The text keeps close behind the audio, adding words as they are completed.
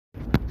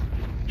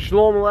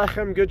Shalom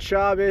Aleichem, good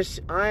Shabbos.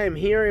 I am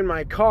here in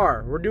my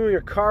car. We're doing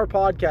a car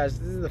podcast.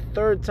 This is the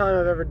third time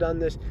I've ever done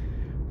this.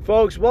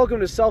 Folks, welcome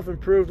to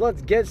Self-Improved.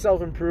 Let's get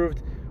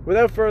self-improved.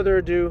 Without further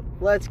ado,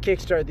 let's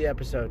kickstart the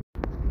episode.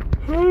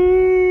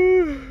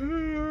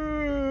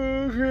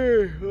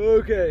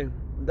 Okay.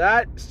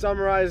 That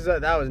summarizes,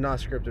 that was not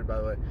scripted, by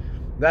the way.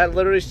 That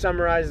literally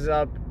summarizes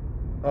up,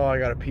 oh, I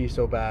gotta pee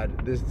so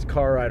bad. This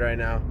car ride right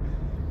now.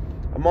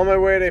 I'm on my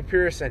way to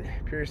Pearson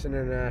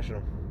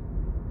International.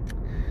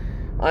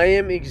 I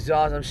am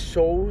exhausted. I'm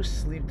so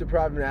sleep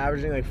deprived. I'm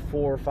averaging like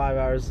 4 or 5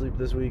 hours sleep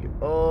this week. And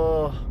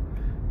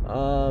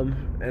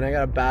I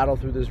gotta battle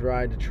through this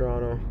ride to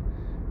Toronto,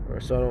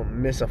 so I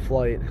don't miss a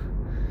flight.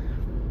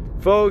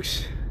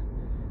 Folks,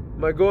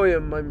 my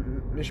goyim, my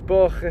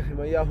mishpoch,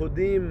 my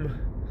Yahudim,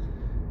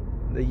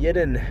 the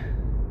Yidden.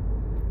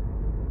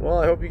 Well,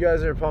 I hope you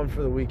guys are pumped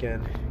for the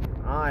weekend.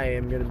 I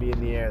am gonna be in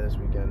the air this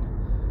weekend.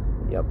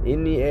 Yep,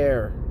 in the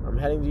air. I'm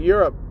heading to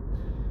Europe.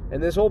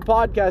 And this whole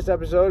podcast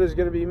episode is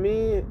going to be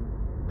me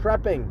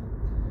prepping,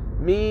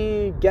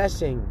 me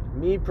guessing,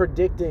 me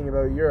predicting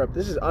about Europe.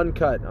 This is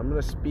uncut. I'm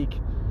going to speak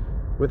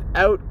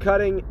without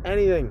cutting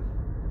anything.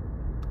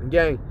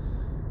 Gang,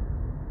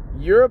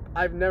 Europe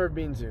I've never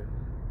been to.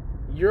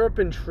 Europe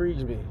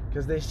intrigues me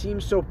because they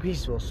seem so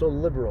peaceful, so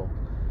liberal.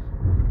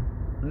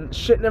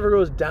 Shit never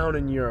goes down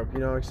in Europe,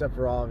 except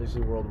for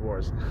obviously world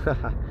wars.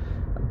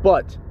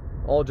 But,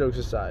 all jokes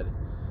aside,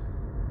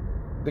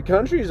 the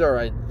countries are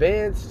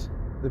advanced.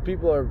 The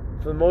people are,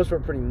 for the most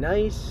part, pretty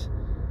nice.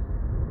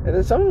 And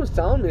then someone was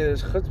telling me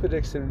there's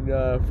chutzpahdiks in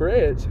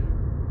France.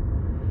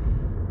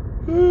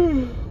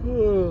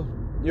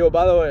 Yo,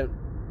 by the way,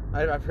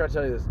 I forgot to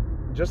tell you this.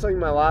 Just like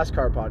my last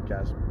car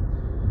podcast,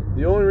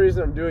 the only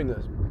reason I'm doing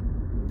this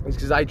is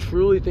because I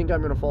truly think I'm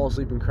going to fall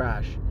asleep and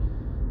crash.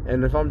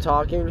 And if I'm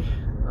talking,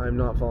 I'm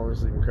not falling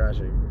asleep and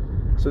crashing.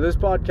 So this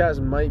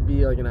podcast might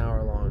be like an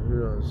hour long. Who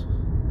knows?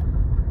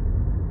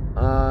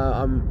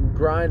 I'm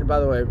grinding, by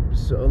the way,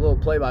 so a little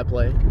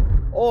play-by-play.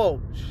 Oh,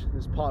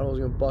 this pothole is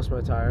going to bust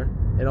my tire.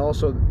 And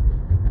also,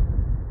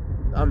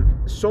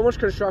 so much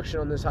construction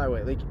on this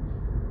highway. Like,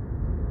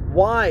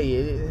 why?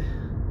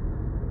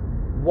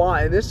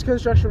 Why? And this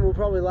construction will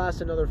probably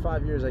last another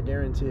 5 years, I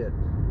guarantee it.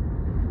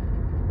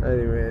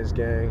 Anyways,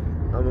 gang,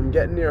 I'm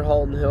getting near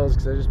Halton Hills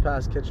because I just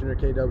passed Kitchener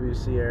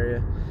KWC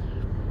area.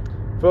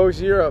 Folks,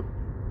 Europe.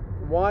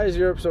 Why is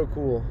Europe so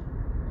cool?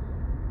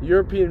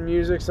 European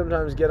music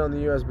sometimes get on the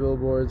U.S.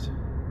 billboards.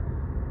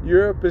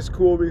 Europe is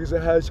cool because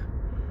it has...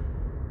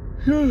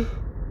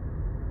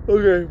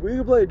 Okay, we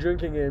can play a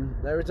drinking game.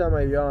 Every time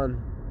I yawn,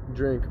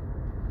 drink.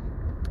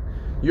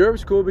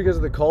 Europe's cool because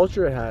of the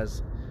culture it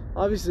has.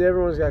 Obviously,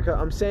 everyone's got...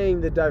 I'm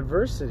saying the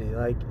diversity,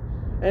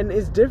 and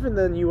it's different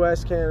than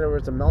U.S., Canada, where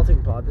it's a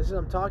melting pot.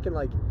 I'm talking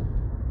like,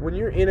 when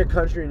you're in a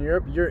country in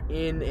Europe, you're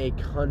in a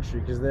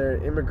country because their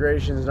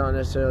immigration is not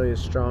necessarily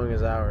as strong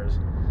as ours.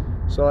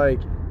 So,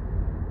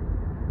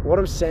 what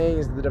I'm saying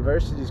is the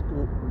diversity is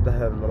cool.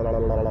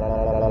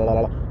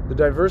 The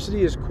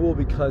diversity is cool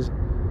because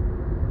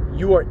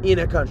you are in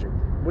a country.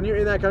 When you're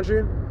in that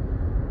country,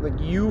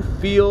 you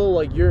feel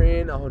like you're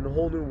in a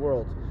whole new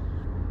world.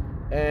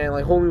 And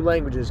whole new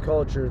languages,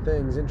 culture,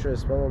 things,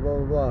 interests, blah, blah, blah,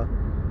 blah, blah.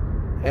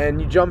 And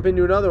you jump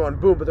into another one,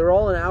 boom, but they're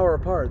all an hour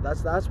apart.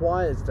 That's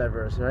why it's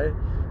diverse, right?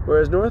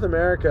 Whereas North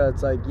America,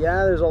 it's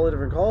there's all the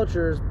different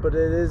cultures, but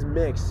it is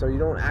mixed, so you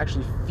don't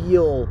actually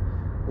feel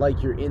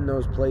like you're in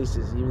those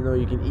places, even though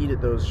you can eat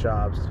at those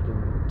shops. You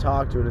can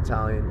talk to an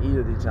Italian, eat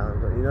at the Italian,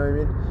 you know what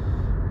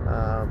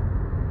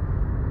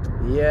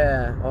I mean?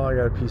 Yeah. Oh, I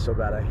gotta pee so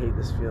bad. I hate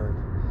this feeling.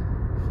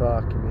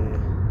 Fuck me.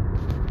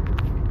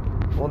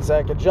 One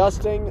sec.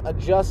 Adjusting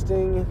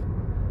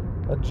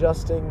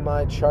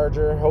my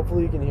charger.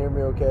 Hopefully you can hear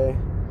me okay.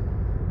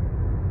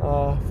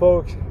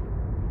 Folks,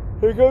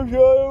 here comes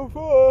yacht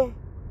 4.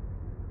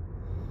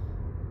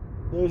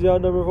 There's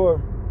yacht number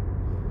 4.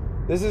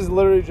 This is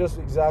literally just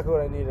exactly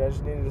what I needed. I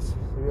just needed to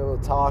be able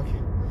to talk.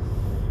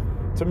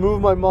 To move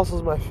my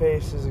muscles, my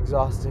face is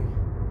exhausting.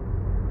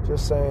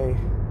 Just saying.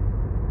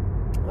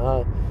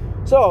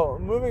 So,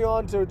 moving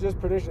on to just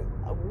prediction.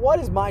 What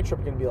is my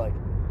trip going to be like?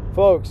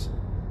 Folks,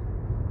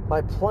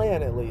 my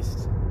plan at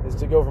least is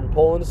to go from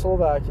Poland to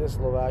Slovakia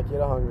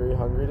to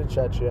Hungary to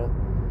Czechia,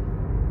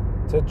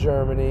 to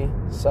Germany,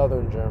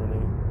 southern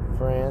Germany,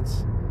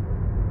 France,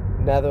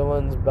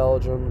 Netherlands,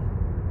 Belgium,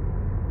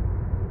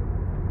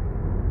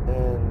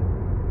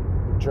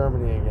 and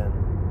Germany again.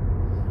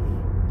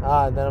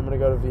 And then I'm going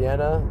to go to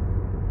Vienna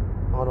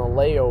on a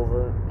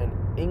layover and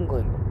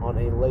England on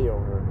a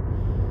layover.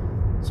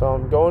 So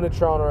I'm going to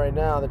Toronto right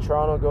now. The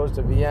Toronto goes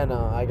to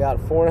Vienna. I got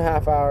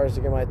 4.5 hours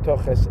to get my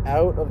tuchus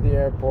out of the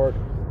airport,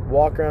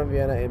 walk around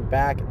Vienna, and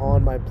back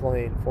on my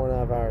plane.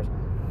 4.5 hours.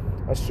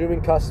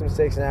 Assuming customs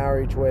takes an hour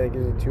each way, that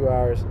gives me 2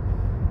 hours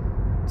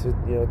to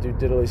do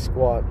diddly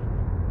squat.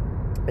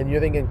 And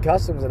you're thinking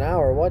customs an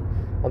hour? What?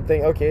 I'm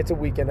thinking, okay, it's a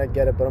weekend, I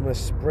get it, but I'm going to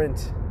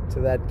sprint to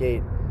that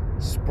gate.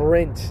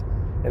 Sprint.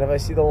 And if I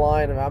see the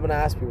line, I'm going to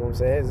ask people, I'm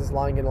say, hey, is this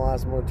line going to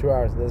last more than 2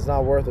 hours? That's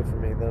not worth it for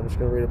me. Then I'm just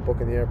going to read a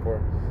book in the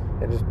airport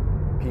and just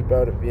peep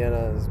out at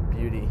Vienna's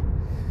beauty.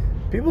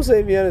 People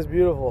say Vienna is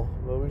beautiful,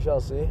 but we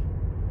shall see.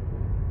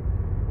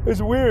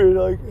 It's weird,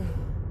 like,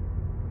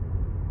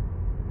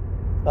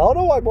 I don't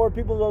know why more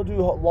people don't do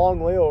long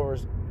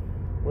layovers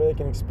where they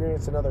can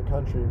experience another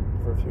country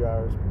for a few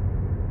hours.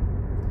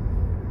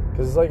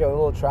 Because it's like a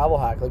little travel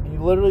hack. Like, you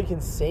literally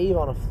can save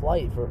on a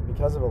flight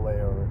because of a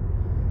layover.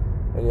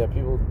 And yeah,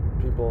 people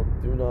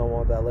do not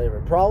want that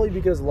layover. Probably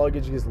because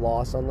luggage gets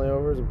lost on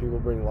layovers and people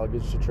bring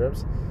luggage to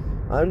trips.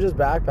 I'm just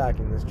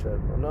backpacking this trip.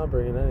 I'm not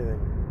bringing anything.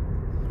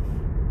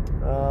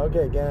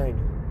 Okay, gang.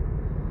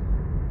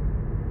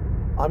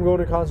 I'm going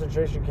to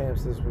concentration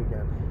camps this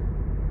weekend.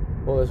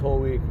 Well, this whole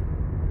week.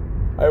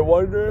 I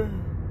wonder...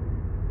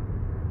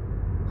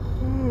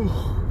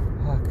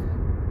 Fuck.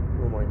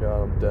 Oh my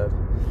god, I'm dead.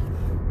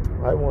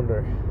 I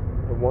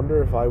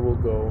wonder if I will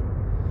go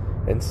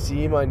and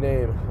see my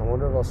name. I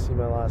wonder if I'll see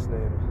my last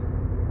name.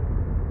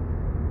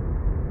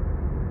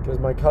 Because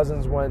my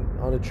cousins went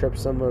on a trip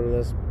similar to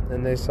this,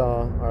 and they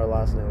saw our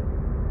last name.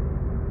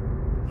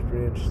 It's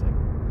pretty interesting.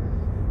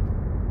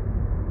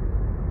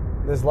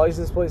 This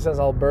license plate says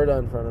Alberta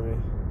in front of me.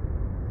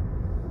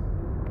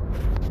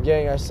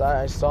 Gang, I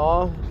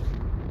saw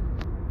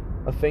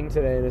a thing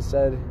today, and it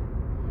said,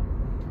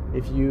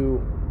 if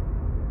you,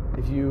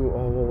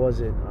 oh, what was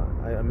it?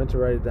 I meant to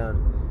write it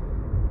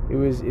down. It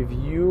was, if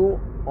you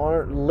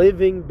aren't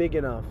living big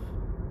enough,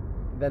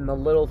 then the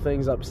little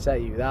things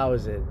upset you. That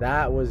was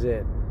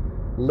it.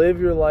 Live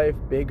your life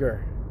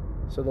bigger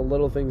so the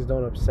little things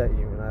don't upset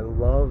you. And I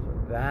love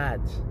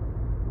that.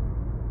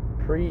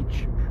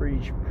 Preach,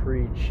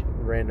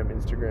 random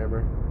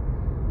Instagrammer.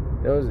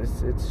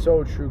 It's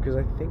so true, because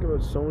I think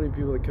about so many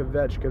people that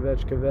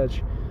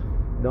kvetch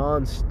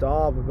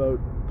non-stop about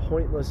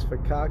pointless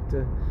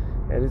fakakta,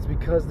 and it's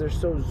because they're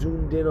so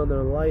zoomed in on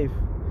their life,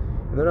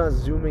 and they're not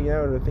zooming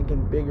out or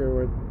thinking bigger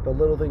where the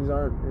little things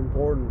aren't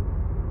important.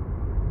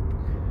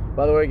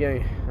 By the way,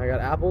 gang, I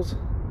got apples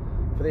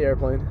for the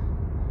airplane.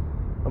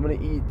 I'm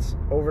gonna eat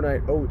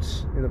overnight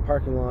oats in the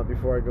parking lot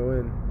before I go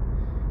in,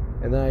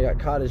 and then I got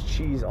cottage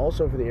cheese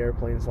also for the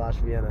airplane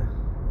 / Vienna.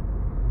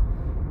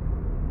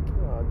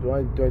 Do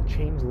I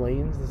change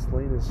lanes? This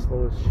lane is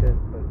slow as shit,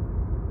 but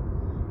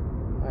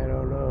I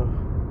don't know.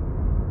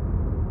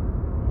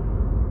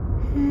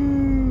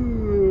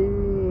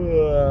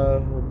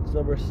 It's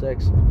number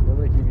 6. I'm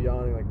gonna keep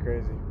yawning like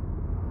crazy.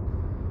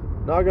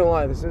 Not gonna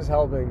lie, this is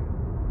helping.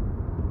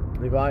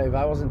 If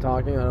I wasn't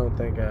talking, I don't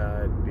think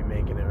I'd be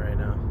making it right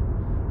now.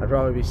 I'd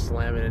probably be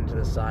slamming into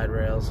the side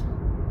rails.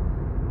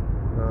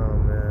 Oh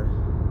man.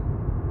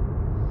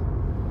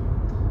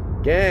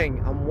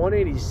 Gang, I'm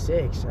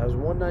 186. I was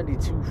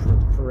 192 for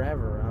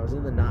forever. I was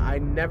in the... I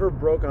never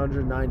broke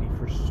 190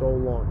 for so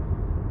long.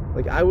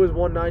 Like, I was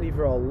 190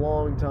 for a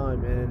long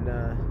time, and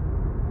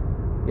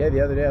yeah,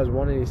 the other day I was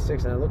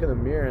 186, and I look in the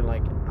mirror and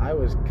like I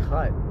was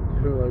cut,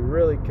 like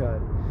really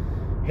cut.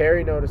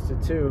 Harry noticed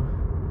it too,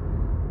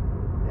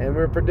 and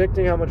we're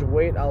predicting how much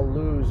weight I'll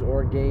lose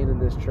or gain in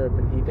this trip,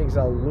 and he thinks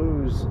I'll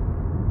lose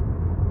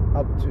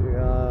up to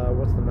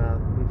what's the math?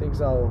 He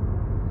thinks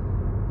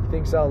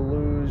I'll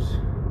lose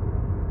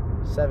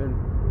 7.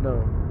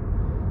 No,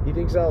 he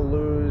thinks I'll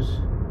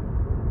lose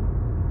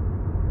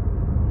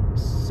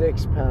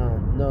 6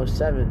 pounds. No,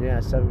 7. Yeah,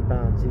 7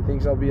 pounds. He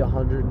thinks I'll be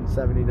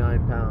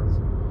 179 pounds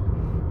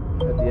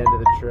at the end of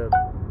the trip.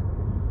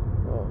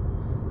 Oh,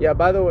 yeah.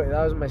 By the way,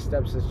 that was my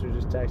stepsister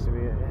just texting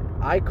me.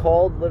 I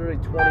called literally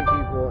 20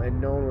 people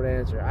and no one would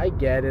answer. I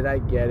get it.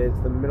 It's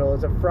the middle.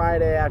 It's a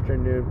Friday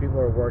afternoon. People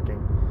are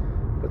working,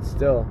 but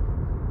still,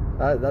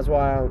 that's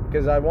why.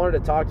 Because I wanted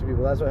to talk to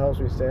people. That's what helps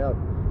me stay up.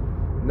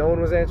 No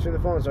one was answering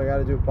the phone, so I got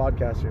to do a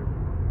podcast here.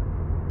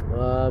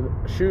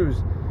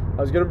 Shoes.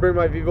 I was gonna bring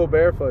my Vivo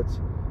Barefoots,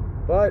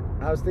 but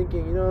I was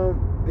thinking, you know,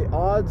 the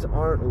odds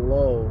aren't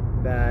low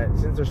that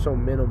since they're so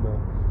minimal,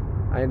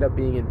 I end up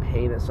being in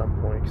pain at some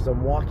point because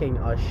I'm walking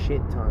a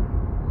shit ton.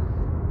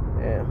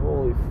 And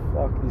holy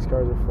fuck, these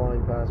cars are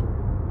flying past me.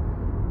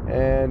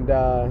 And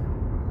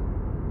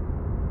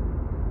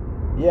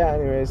yeah,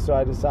 anyways, so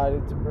I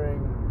decided to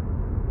bring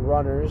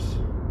runners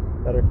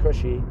that are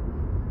cushy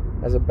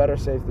as a better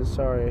safe than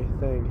sorry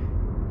thing.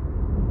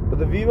 But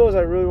the Vivos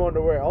I really wanted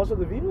to wear. Also,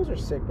 the Vivos are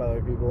sick, by the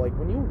way, people. Like,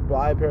 when you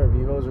buy a pair of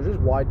Vivos, or just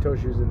wide toe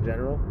shoes in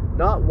general,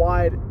 not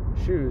wide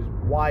shoes,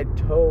 wide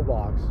toe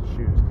box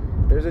shoes.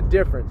 There's a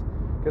difference.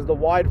 Because the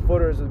wide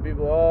footers are the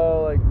people,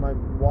 oh, like my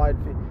wide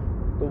feet.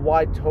 The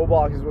wide toe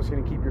box is what's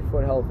going to keep your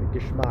foot healthy.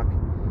 Geschmack.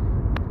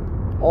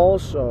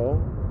 Also,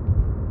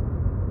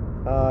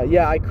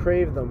 yeah, I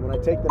crave them. When I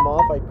take them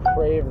off, I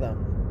crave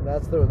them.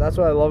 That's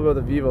what I love about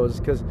the Vivos.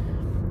 Because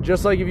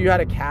just like if you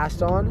had a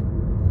cast on,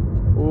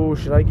 ooh,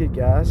 should I get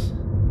gas?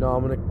 No,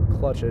 I'm going to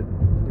clutch it.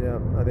 Yeah,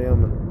 I think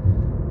I'm going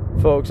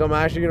to. Folks, I'm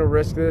actually going to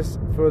risk this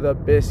for the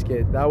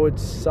biscuit. That would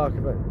suck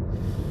if I...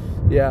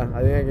 Yeah,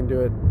 I think I can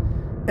do it.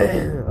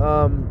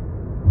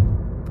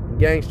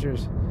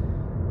 Gangsters.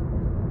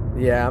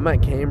 Yeah, I'm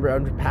at Cambridge.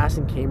 I'm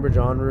passing Cambridge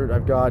en route.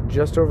 I've got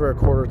just over a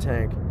quarter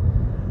tank.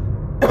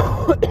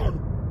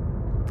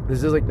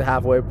 This is like the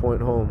halfway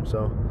point home,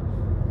 so...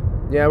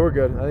 Yeah, we're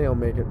good. I think I'll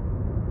make it.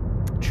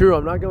 True,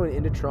 I'm not going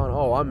into Toronto.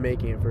 Oh, I'm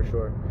making it for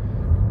sure.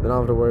 Then I'll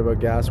have to worry about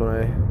gas when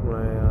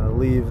I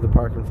leave the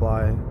Park and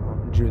Fly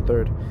on June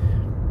 3rd.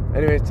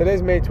 Anyways,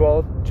 today's May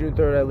 12th. June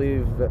 3rd, I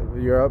leave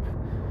Europe.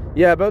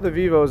 Yeah, about the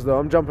Vivos, though.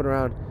 I'm jumping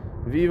around.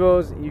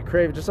 Vivos, you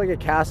crave, just like a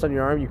cast on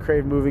your arm, you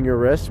crave moving your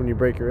wrist when you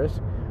break your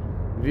wrist.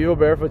 Vivo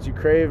Barefoots, you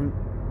crave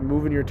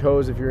moving your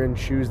toes if you're in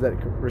shoes that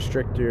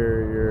restrict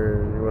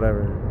your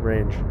whatever,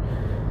 range.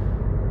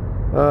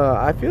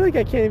 I feel like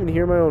I can't even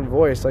hear my own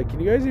voice. Like, can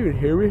you guys even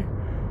hear me?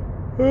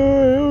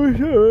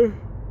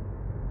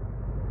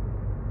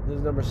 This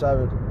is number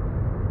 7.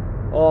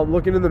 Oh, I'm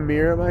looking in the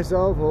mirror at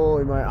myself.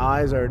 Holy, my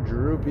eyes are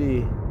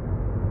droopy.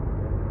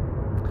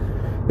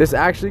 This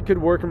actually could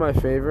work in my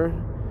favor,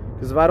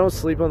 because if I don't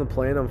sleep on the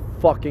plane, I'm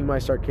fucking my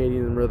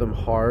circadian rhythm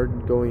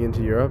hard going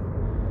into Europe.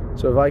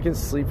 So if I can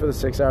sleep for the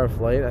 6-hour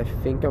flight, I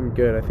think I'm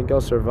good. I think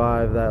I'll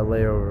survive that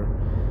layover.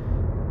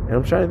 And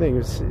I'm trying to think,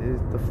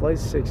 the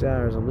flight's 6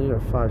 hours. I'm leaving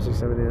at 5, 6,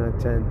 7, 8, 9,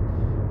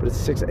 10. But it's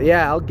 6.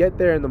 Yeah, I'll get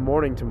there in the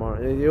morning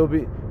tomorrow. It'll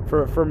be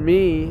for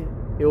me.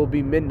 It will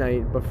be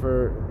midnight, but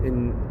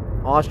in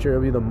Austria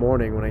it'll be the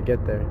morning when I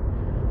get there.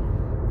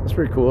 That's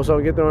pretty cool. So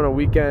I'll get there on a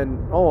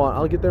weekend. Oh,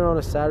 I'll get there on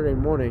a Saturday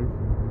morning.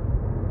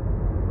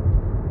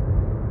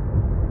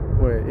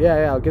 Wait,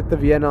 yeah, I'll get to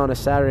Vienna on a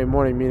Saturday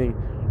morning, meaning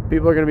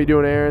people are going to be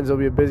doing errands. It'll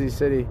be a busy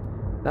city.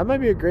 That might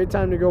be a great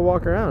time to go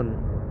walk around.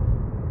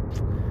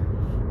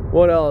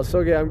 What else?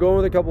 Okay, I'm going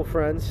with a couple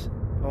friends.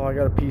 Oh, I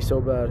gotta pee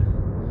so bad.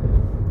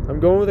 I'm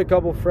going with a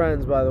couple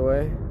friends, by the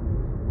way.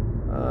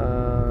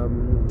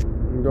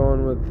 I'm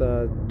going with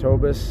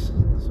Tobis,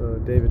 so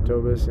David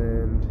Tobis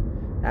and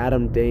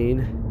Adam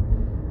Dane.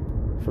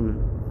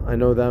 I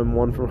know them,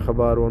 one from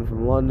Chabad, one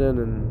from London,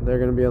 and they're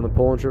going to be on the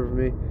Poland trip with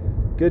me.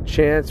 Good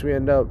chance we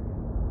end up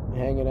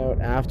hanging out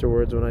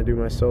afterwards when I do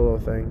my solo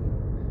thing.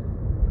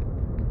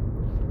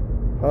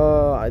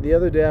 The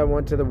other day I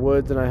went to the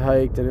woods and I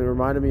hiked, and it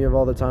reminded me of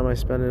all the time I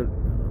spent in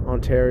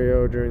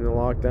Ontario during the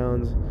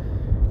lockdowns.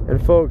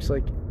 And folks,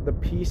 like, the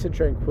peace and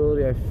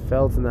tranquility I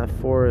felt in that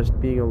forest,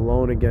 being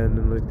alone again,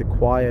 and like the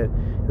quiet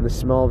and the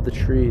smell of the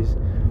trees,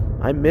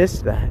 I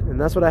missed that. And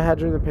that's what I had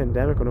during the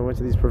pandemic when I went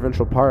to these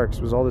provincial parks,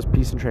 was all this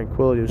peace and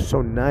tranquility. It was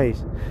so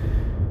nice.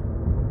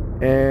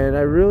 And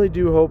I really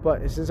do hope,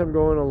 since I'm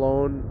going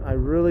alone, I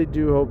really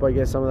do hope I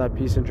get some of that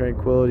peace and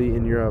tranquility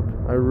in Europe.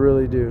 I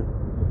really do.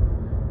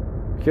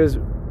 Because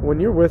when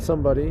you're with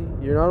somebody,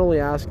 you're not only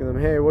asking them,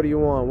 hey, what do you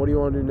want? What do you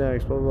want to do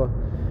next? Blah, blah, blah.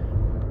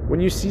 When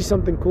you see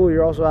something cool,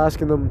 you're also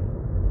asking them,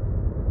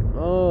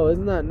 oh,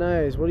 isn't that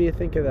nice? What do you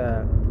think of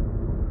that?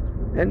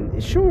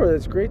 And sure,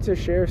 it's great to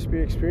share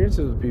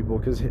experiences with people,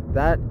 because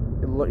that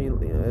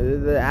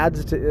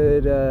adds to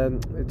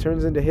it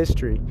turns into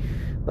history.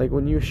 Like,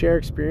 when you share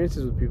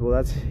experiences with people,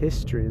 that's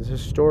history. It's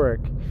historic,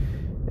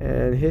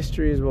 and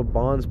history is what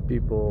bonds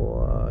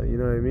people. You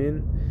know what I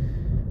mean?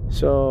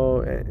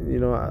 So,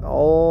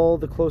 all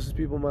the closest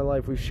people in my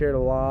life, we've shared a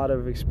lot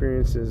of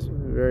experiences,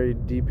 very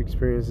deep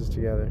experiences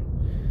together.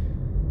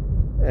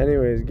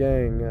 Anyways,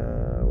 gang,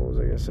 what was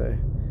I gonna say?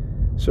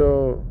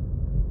 So,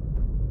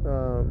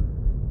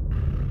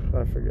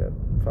 I forget.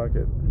 Fuck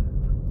it.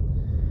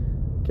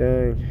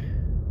 Gang.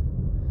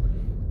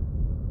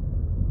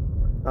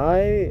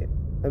 I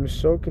am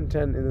so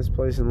content in this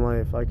place in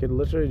life. I could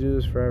literally do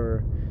this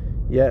forever.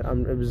 Yet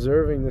I'm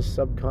observing this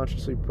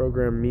subconsciously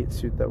programmed meat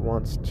suit that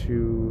wants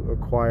to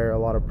acquire a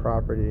lot of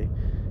property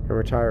and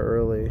retire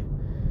early.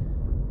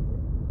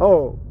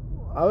 Oh,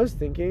 I was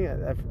thinking,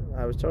 I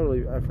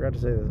forgot to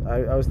say this.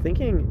 I was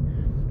thinking,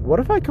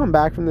 what if I come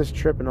back from this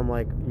trip and I'm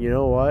like, you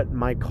know what?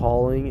 My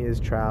calling is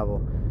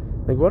travel.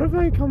 Like, what if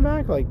I come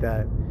back like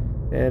that?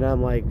 And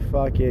I'm like,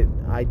 fuck it.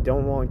 I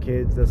don't want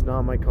kids. That's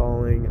not my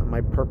calling.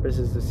 My purpose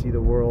is to see the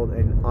world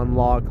and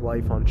unlock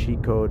life on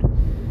cheat code.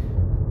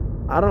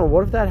 I don't know.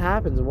 What if that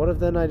happens? And what if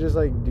then I just,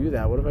 like, do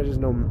that? What if I just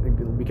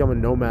become a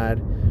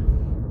nomad?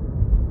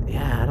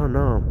 Yeah, I don't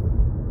know.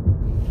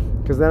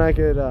 Because then I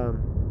could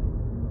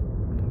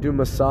do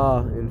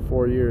Masa in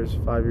 4 years,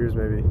 5 years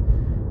maybe.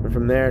 And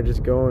from there,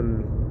 just go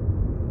and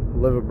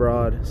live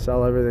abroad.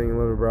 Sell everything and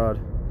live abroad.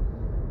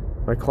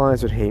 My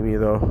clients would hate me,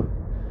 though.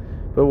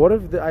 But what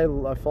if I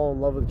fall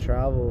in love with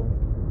travel?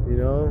 You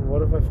know?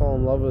 What if I fall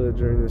in love with it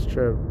during this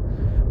trip?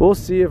 We'll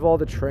see if all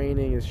the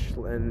training is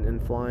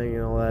and flying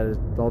and all that is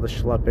all the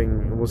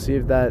schlepping. We'll see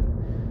if that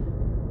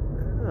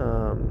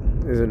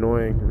is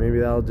annoying. Maybe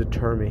that'll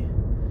deter me.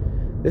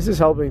 This is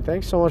helping.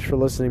 Thanks so much for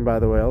listening, by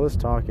the way. All this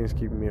talking is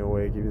keeping me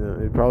awake, even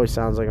though it probably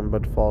sounds like I'm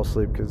about to fall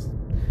asleep, because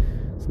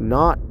it's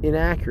not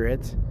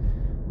inaccurate,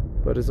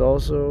 but it's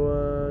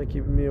also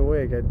keeping me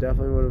awake. I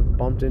definitely would have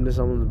bumped into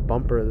someone's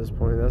bumper at this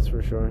point, that's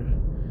for sure.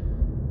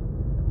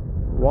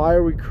 Why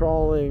are we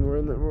crawling?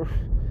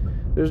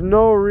 There's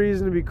no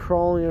reason to be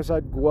crawling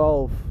outside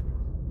Guelph.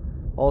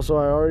 Also,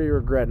 I already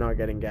regret not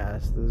getting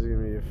gas. This is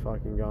going to be a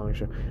fucking gong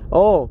show.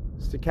 Oh,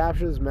 it's to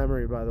capture this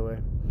memory, by the way.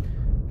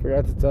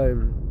 Forgot to tell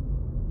you.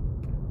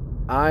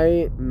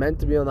 I meant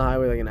to be on the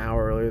highway like an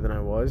hour earlier than I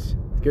was.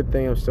 Good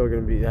thing I'm still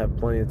going to have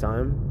plenty of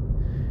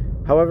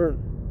time. However,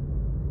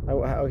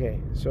 Okay,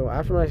 so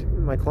after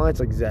my client's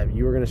like, Zev,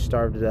 you are going to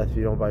starve to death if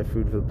you don't buy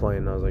food for the plane.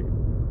 And I was like,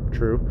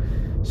 true.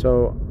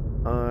 So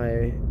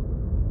I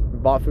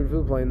bought food for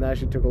the plane. That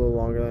actually took a little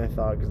longer than I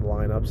thought because of the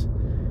lineups.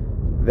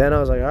 Then I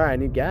was like, all right, I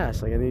need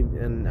gas.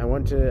 And I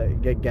went to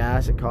get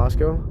gas at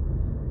Costco.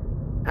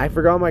 I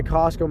forgot my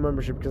Costco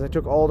membership because I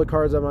took all the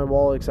cards out of my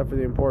wallet except for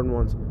the important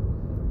ones.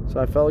 So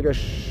I felt like a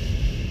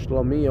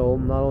schlemiel,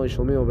 not only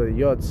schlemiel, but a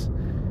yutz.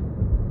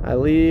 I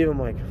leave, I'm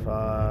like,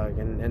 fuck.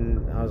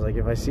 And I was like,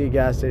 if I see a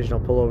gas station, I'll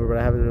pull over, but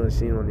I haven't really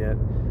seen one yet.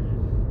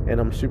 And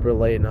I'm super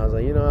late, and I was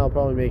like, I'll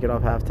probably make it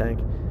off half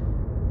tank.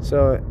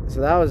 So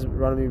that was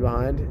running me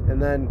behind.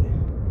 And then,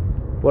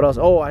 what else?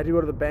 Oh, I had to go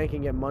to the bank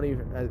and get money,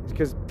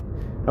 because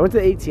I went to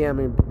the ATM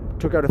and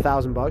took out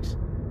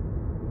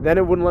 $1,000. Then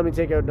it wouldn't let me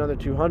take out another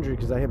 200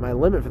 because I hit my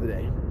limit for the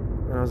day.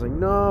 And I was like,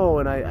 no.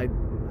 And I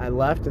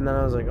left, and then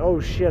I was like, oh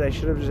shit, I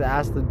should have just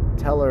asked the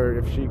teller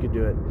if she could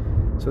do it.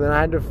 So then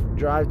I had to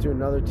drive to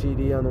another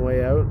TD on the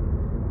way out.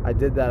 I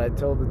did that. I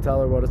told the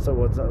teller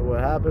what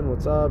happened,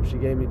 what's up. She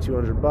gave me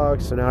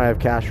 $200. So now I have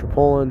cash for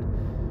Poland.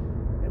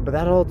 But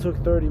that all took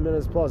 30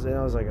 minutes plus, and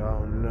I was like,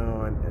 oh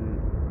no.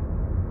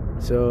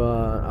 And so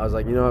I was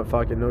like, you know what,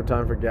 fuck it, no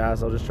time for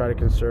gas. I'll just try to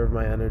conserve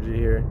my energy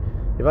here.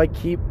 If I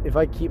keep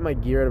my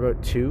gear at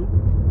about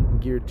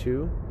gear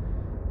 2,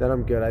 then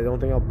I'm good. I don't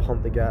think I'll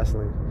pump the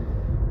gasoline.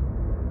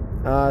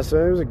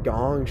 So it was a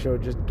gong show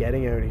just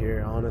getting out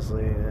here,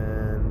 honestly.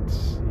 And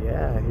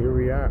yeah, here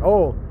we are.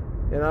 Oh,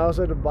 and I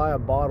also had to buy a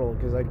bottle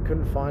because I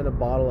couldn't find a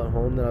bottle at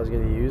home that I was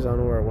going to use. I don't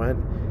know where it went.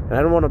 And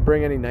I don't want to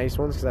bring any nice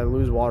ones because I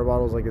lose water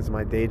bottles like it's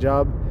my day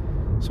job.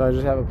 So I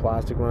just have a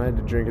plastic one. I had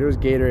to drink it. It was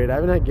Gatorade. I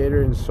haven't had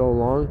Gatorade in so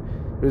long.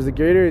 It was the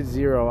Gatorade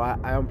Zero.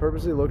 I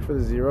purposely looked for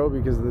the Zero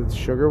because the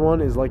sugar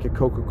one is like a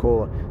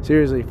Coca-Cola.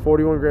 Seriously,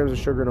 41 grams of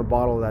sugar in a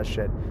bottle of that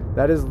shit.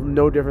 That is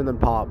no different than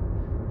pop.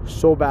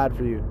 So bad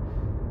for you.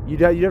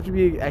 You'd have to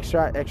be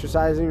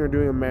exercising or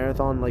doing a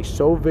marathon like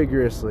so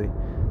vigorously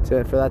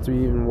for that to be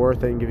even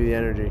worth it and give you the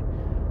energy.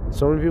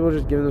 So many people are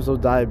just giving themselves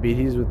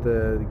diabetes with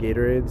the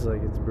Gatorades.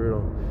 Like, it's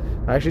brutal.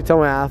 I actually tell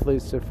my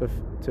athletes to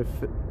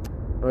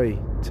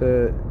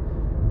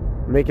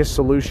make a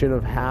solution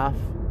of half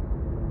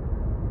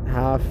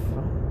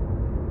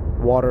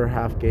water,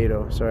 half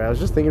Gato. Sorry, I was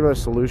just thinking about a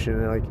solution,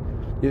 and like,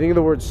 you think of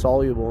the word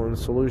soluble and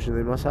solution,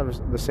 they must have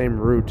the same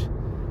root.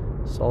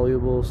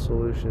 Soluble,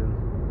 solution.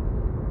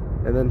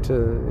 And then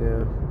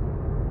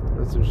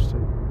that's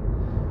interesting.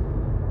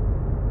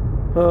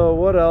 Oh,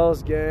 what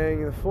else,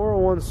 gang? The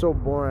 401's so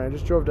boring. I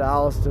just drove to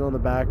Alliston on the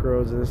back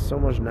roads, and it's so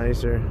much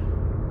nicer.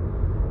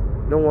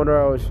 No wonder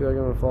I always feel like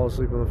I'm going to fall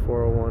asleep on the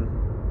 401.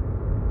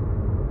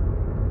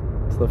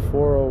 It's the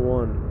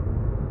 401.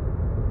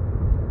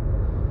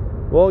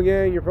 Well,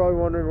 gang, you're probably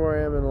wondering where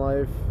I am in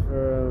life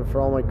for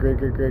all my great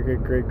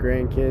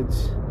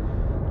grandkids.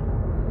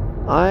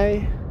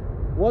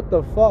 What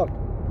the fuck?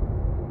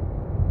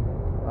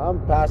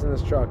 I'm passing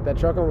this truck. That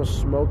truck almost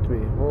smoked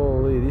me.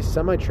 Holy, these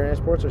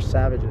semi-transports are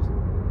savages.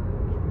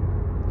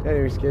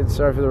 Anyways, kids,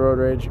 sorry for the road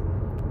rage.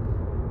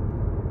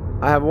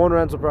 I have one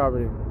rental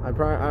property.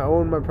 I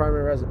own my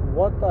primary residence.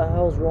 What the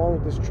hell's wrong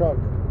with this truck?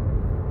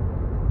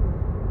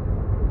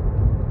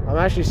 I'm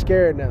actually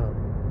scared now.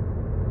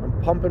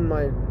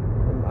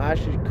 I'm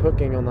actually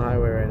cooking on the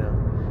highway right now.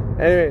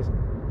 Anyways,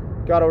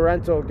 got a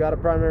rental, got a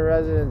primary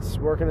residence,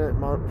 working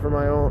for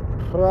my own.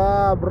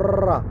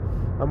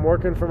 I'm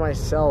working for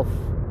myself,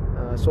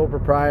 sole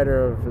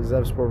proprietor of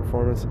Zev Sport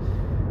Performance.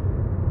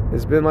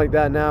 It's been like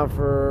that now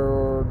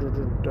for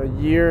a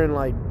year and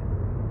like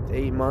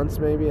 8 months,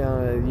 maybe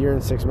a year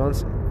and 6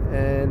 months.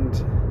 And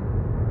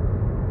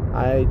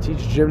I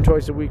teach gym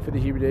twice a week for the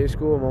Hebrew Day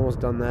School. I'm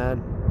almost done that.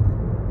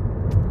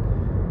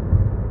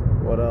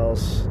 What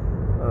else?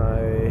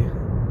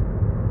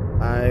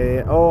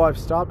 I've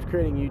stopped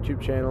creating a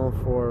YouTube channel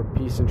for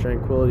peace and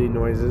tranquility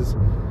noises.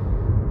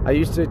 I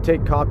used to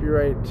take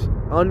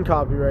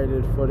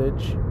uncopyrighted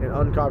footage and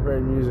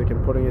uncopyrighted music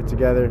and putting it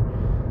together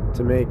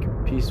to make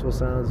peaceful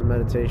sounds and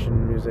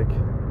meditation music.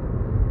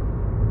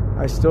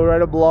 I still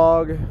write a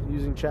blog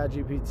using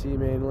ChatGPT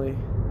mainly.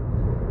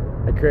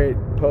 I create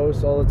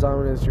posts all the time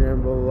on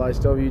Instagram, blah, blah, blah. I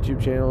still have a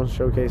YouTube channel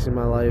showcasing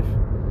my life.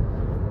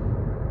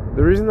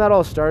 The reason that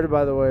all started,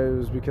 by the way,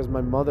 was because my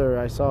mother,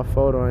 I saw a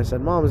photo and I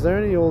said, Mom, is there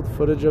any old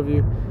footage of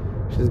you?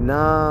 She says,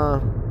 nah.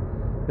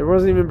 There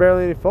wasn't even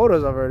barely any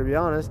photos of her, to be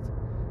honest.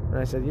 And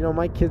I said,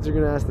 my kids are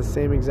going to ask the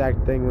same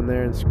exact thing when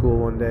they're in school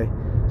one day.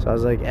 So I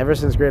was like, ever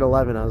since grade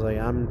 11, I was like,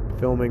 I'm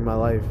filming my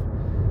life.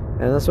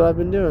 And that's what I've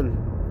been doing.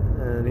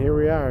 And here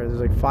we are. There's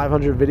like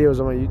 500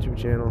 videos on my YouTube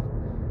channel.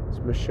 It's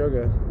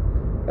Meshuggah.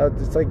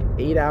 It's like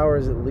 8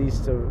 hours at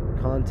least of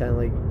content.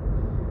 Like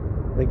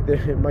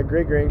my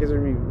great-grandkids are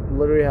going to be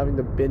literally having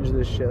to binge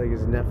this shit like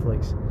it's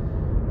Netflix.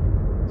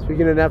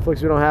 Speaking of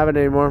Netflix, we don't have it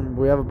anymore.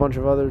 We have a bunch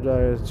of other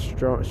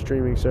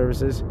streaming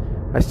services.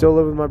 I still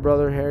live with my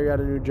brother. Harry got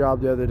a new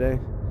job the other day.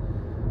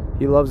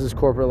 He loves his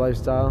corporate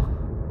lifestyle.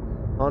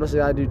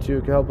 Honestly, I do too.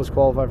 It can help us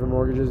qualify for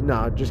mortgages.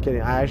 No, just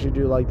kidding. I actually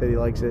do like that he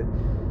likes it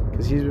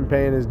because he's been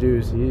paying his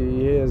dues.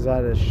 He has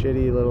had a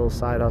shitty little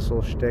side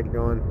hustle shtick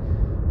going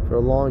for a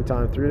long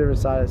time. 3 different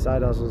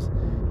side hustles.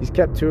 He's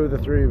kept 2 of the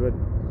 3, but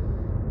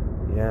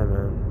yeah,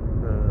 man.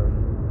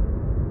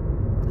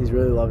 He's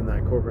really loving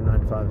that corporate 9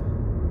 to 5.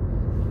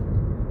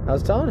 I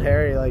was telling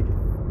Harry, like,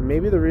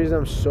 maybe the reason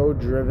I'm so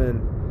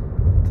driven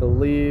to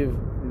leave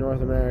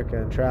North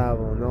America and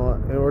travel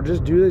or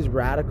just do these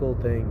radical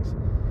things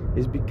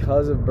is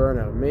because of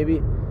burnout.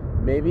 Maybe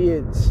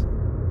it's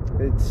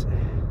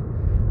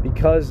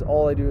because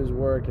all I do is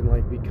work, and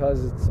like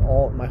because it's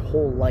all my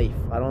whole life.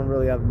 I don't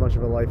really have much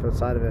of a life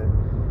outside of it.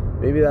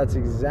 Maybe that's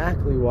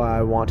exactly why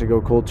I want to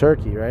go cold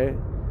turkey, right?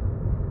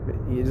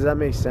 Does that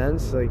make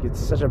sense? Like it's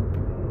such a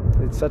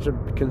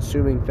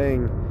consuming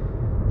thing.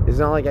 It's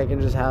not like I can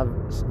just have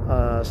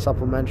a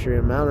supplementary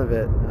amount of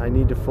it. I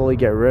need to fully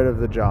get rid of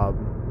the job.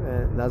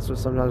 And that's what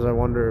sometimes I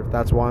wonder if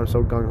that's why I'm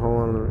so gung-ho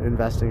on the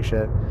investing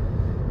shit.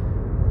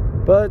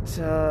 But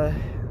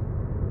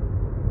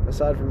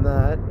aside from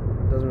that,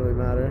 it doesn't really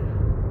matter.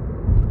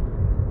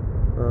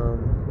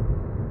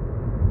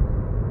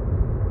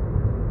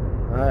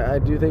 I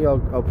do think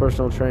I'll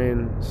personal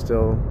train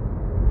still,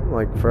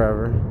 like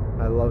forever.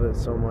 I love it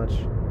so much.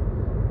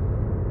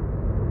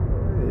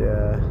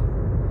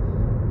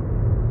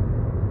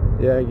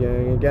 Yeah,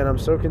 gang. Again, I'm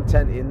so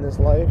content in this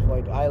life.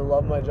 Like, I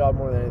love my job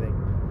more than anything.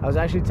 I was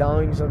actually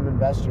telling some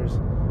investors,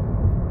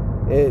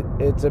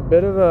 it's a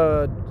bit of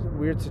a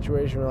weird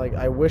situation where, like,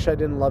 I wish I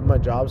didn't love my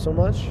job so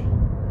much,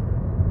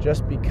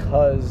 just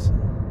because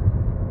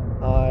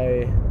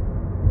I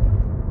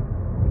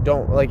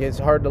don't, like, it's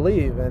hard to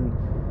leave. And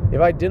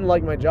if I didn't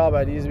like my job,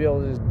 I'd easily be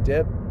able to just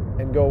dip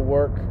and go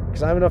work,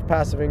 because I have enough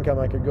passive income.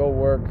 I could go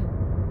work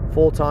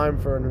full-time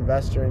for an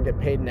investor and get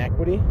paid in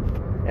equity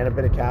and a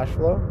bit of cash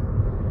flow.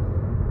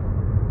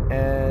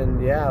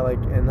 And yeah, like,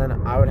 and then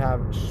I would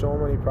have so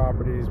many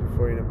properties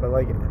before you know, but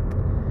like,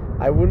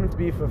 I wouldn't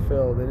be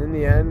fulfilled. And in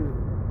the end,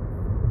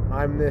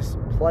 I'm this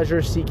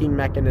pleasure-seeking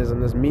mechanism.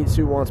 This meat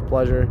suit wants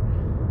pleasure.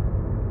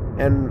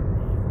 And,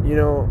 you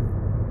know,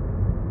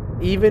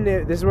 even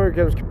if, this is where it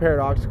becomes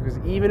paradoxical, because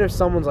even if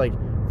someone's like,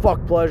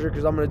 fuck pleasure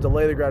because I'm going to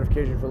delay the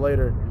gratification for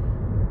later.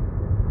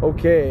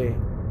 Okay,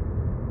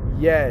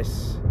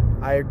 yes,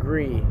 I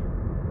agree.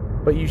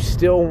 But you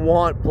still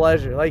want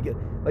pleasure. Like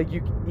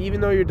you,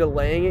 even though you're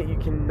delaying it, you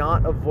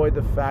cannot avoid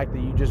the fact that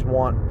you just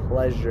want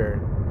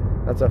pleasure.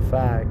 That's a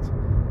fact.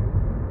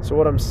 So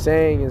what I'm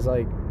saying is,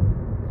 like,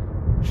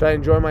 should I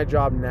enjoy my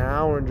job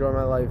now or enjoy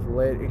my life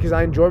later? Because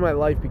I enjoy my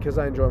life because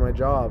I enjoy my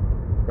job,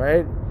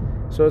 right?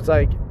 So it's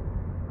like,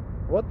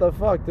 what the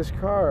fuck, this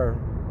car?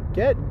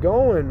 Get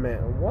going,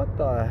 man. What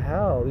the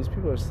hell? These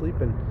people are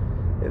sleeping.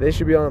 Yeah, they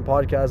should be on a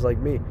podcast like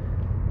me.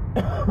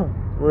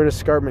 We're in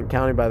Escarpment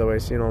County, by the way,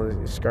 seeing all these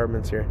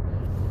escarpments here.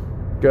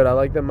 Good. I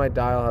like that my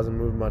dial hasn't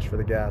moved much for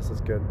the gas.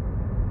 That's good.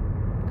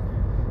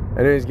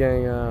 Anyways,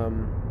 gang,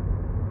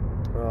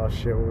 oh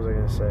shit, what was I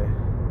gonna say?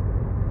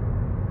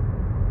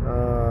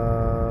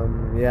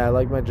 Yeah, I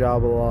like my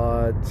job a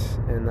lot,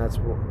 and that's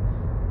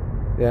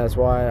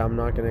why I'm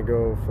not gonna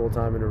go full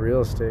time into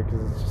real estate,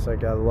 because it's just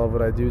like I love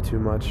what I do too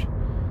much.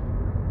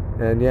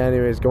 And yeah,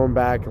 anyways, going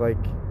back, like,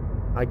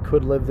 I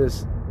could live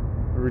this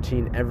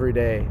routine every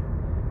day,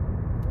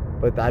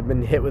 but I've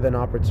been hit with an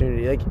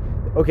opportunity. Like,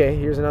 okay,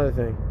 here's another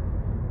thing.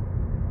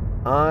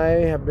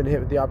 I have been hit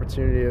with the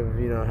opportunity of,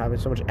 you know, having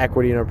so much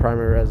equity in our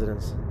primary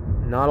residence.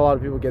 Not a lot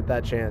of people get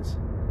that chance.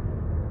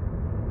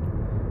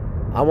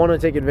 I want to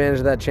take advantage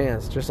of that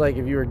chance. Just like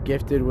if you were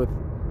gifted with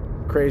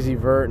crazy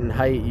vert and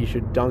height, you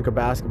should dunk a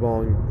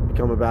basketball and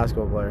become a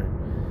basketball player.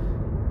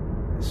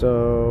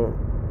 So,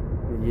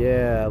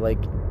 yeah, like,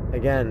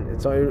 again,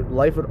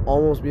 life would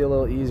almost be a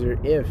little easier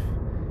if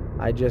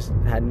I just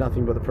had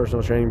nothing but the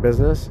personal training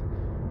business.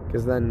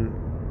 Because then,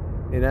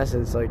 in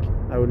essence, like,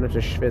 I wouldn't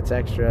have to schwitz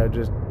extra. I'd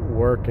just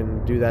work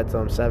and do that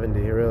till I'm 70,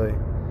 really.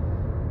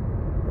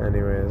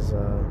 Anyways,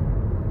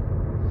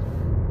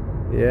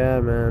 yeah,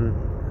 man.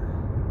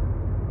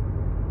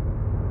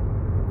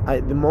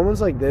 The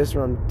moments like this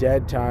where I'm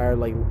dead tired,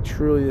 like,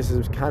 truly this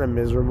is kind of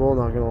miserable,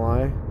 not gonna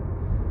lie.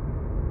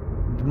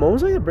 The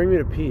moments like that bring me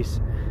to peace.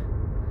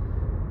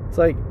 It's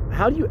like,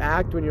 how do you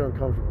act when you're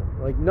uncomfortable?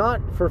 Like,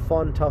 not for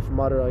fun, tough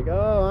mutter, like,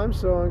 oh, I'm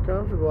so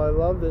uncomfortable, I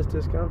love this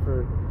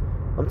discomfort.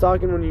 I'm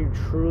talking when you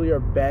truly are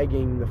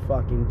begging the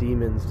fucking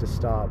demons to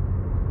stop.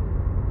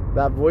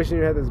 That voice in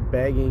your head that's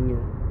begging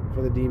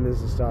for the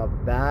demons to stop.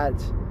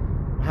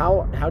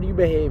 How do you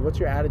behave? What's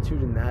your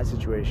attitude in that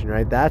situation,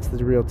 right? That's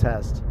the real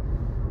test.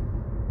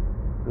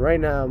 Right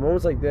now,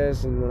 moments like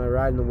this, and when I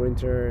ride in the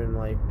winter, and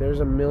like, there's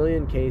a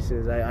million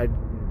cases. I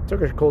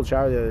took a cold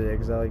shower the other day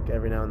because I like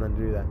every now and then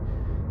do that.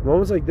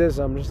 Moments like this,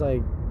 I'm just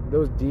like,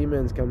 those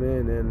demons come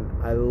in,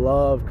 and I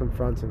love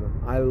confronting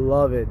them. I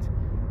love it.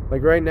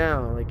 Like right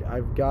now, like,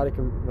 I've got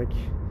to like,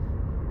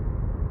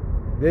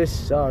 this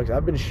sucks.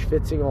 I've been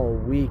schwitzing all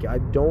week. I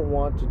don't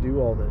want to do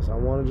all this. I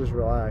want to just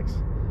relax.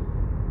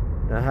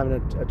 And I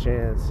haven't a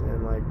chance.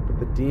 And like, but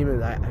the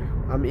demons,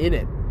 I'm in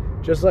it.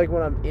 Just like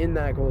when I'm in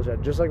that cold shower.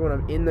 Just like when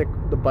I'm in the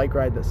bike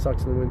ride that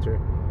sucks in the winter.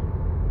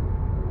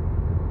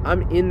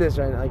 I'm in this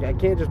right now. Like, I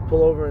can't just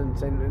pull over and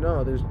say,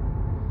 no, there's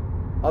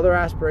other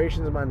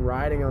aspirations of mine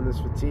riding on this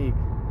fatigue.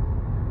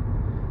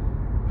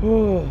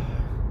 So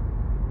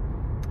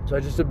I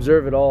just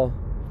observe it all.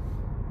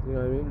 You know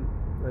what I mean?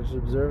 I just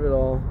observe it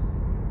all.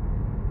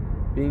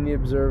 Being the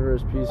observer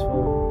is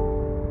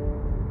peaceful.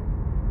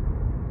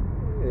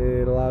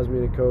 It allows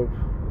me to cope.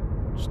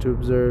 Just to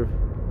observe.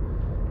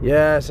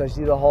 Yes, I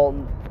see the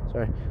Halton.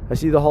 Sorry. I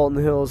see the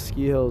Halton Hills,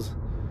 ski hills.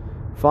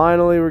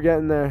 Finally, we're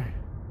getting there.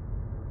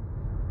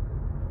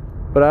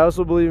 But I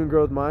also believe in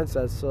growth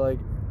mindsets. So, like,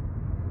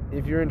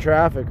 if you're in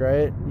traffic,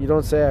 right? You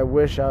don't say, I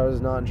wish I was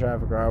not in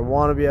traffic, or I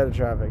want to be out of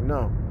traffic.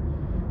 No.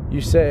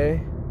 You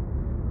say,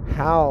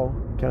 how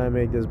can I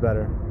make this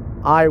better?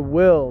 I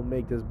will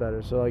make this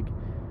better. So, like,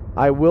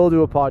 I will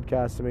do a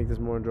podcast to make this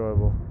more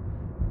enjoyable.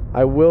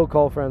 I will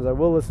call friends. I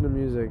will listen to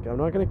music. I'm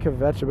not going to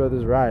kvetch about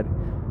this ride.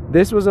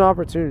 This was an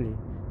opportunity.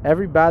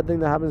 Every bad thing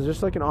that happens is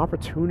just like an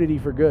opportunity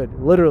for good.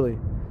 Literally.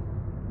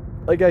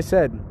 Like I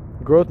said,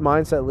 growth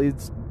mindset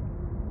leads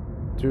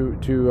to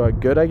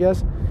good, I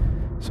guess.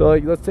 So,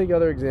 like, let's take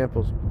other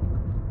examples.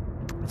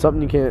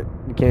 Something you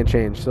can't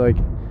change. So, like,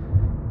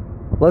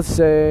 let's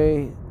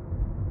say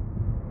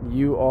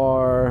you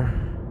are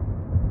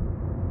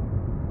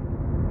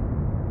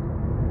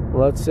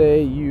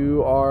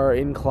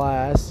in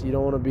class. You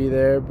don't want to be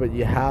there, but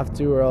you have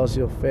to, or else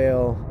you'll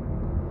fail.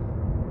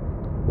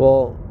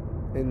 Well,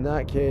 in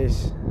that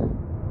case,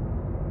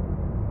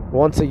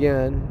 once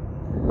again,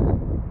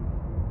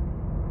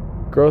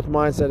 growth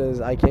mindset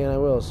is I can, I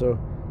will. So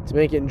to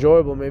make it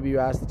enjoyable, maybe you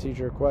ask the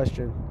teacher a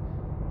question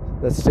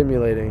that's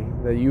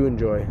stimulating, that you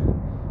enjoy.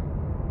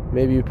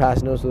 Maybe you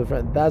pass notes with a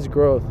friend. That's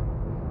growth.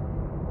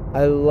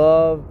 I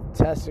love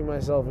testing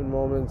myself in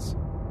moments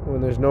when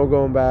there's no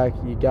going back.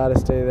 You got to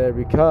stay there,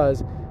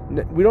 because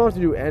we don't have to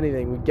do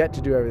anything. We get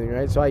to do everything,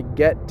 right? So I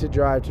get to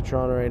drive to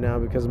Toronto right now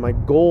because my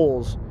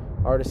goals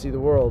are to see the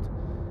world.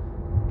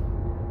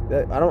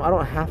 I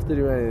don't have to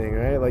do anything,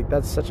 right? Like,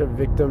 that's such a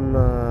victim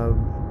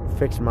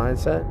fixed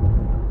mindset.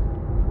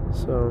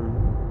 So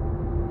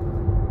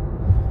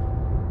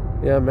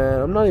yeah,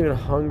 man, I'm not even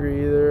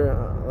hungry either.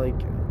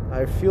 Like,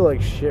 I feel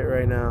like shit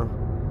right now,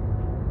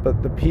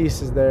 but the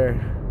peace is there.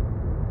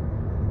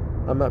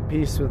 I'm at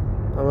peace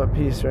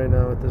right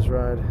now with this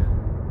ride.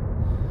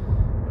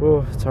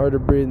 Oh, it's hard to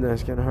breathe now.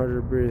 It's getting harder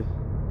to breathe.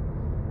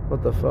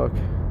 What the fuck?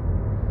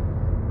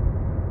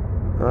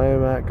 I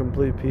am at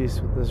complete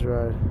peace with this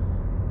ride.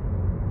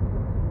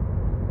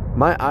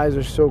 My eyes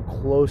are so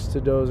close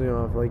to dozing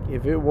off. Like,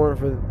 if it weren't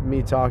for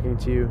me talking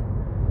to you,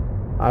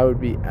 I would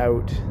be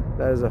out.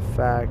 That is a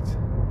fact.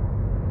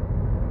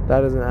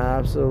 That is an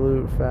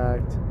absolute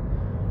fact.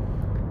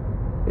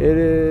 It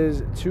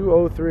is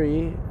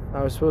 2:03.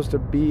 I was supposed to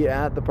be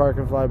at the Park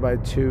and Fly by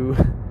 2.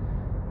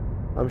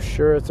 I'm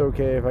sure it's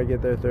okay if I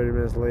get there 30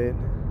 minutes late.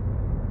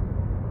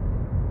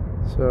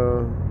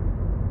 So,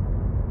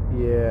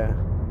 yeah.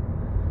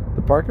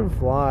 The Park and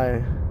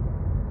Fly.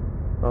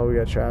 Oh, we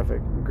got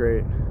traffic.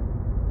 Great.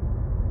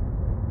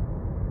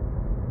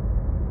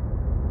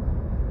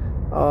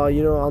 Oh,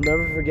 you know, I'll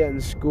never forget in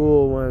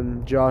school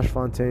when Josh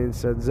Fontaine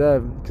said,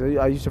 Zev, because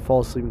I used to fall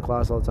asleep in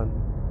class all the time.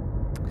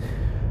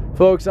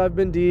 Folks, I've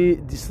been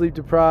sleep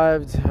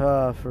deprived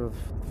for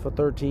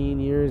 13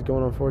 years,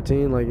 going on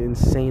 14, like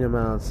insane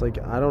amounts. Like,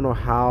 I don't know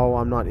how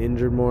I'm not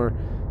injured more,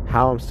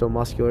 how I'm still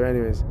muscular.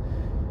 Anyways,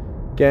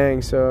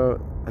 gang, so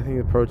I think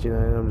the protein,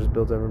 I'm just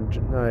built over.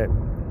 All right.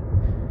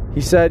 He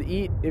said,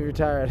 eat if you're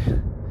tired.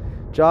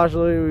 Josh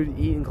literally would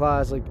eat in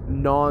class, like,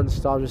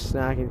 non-stop, just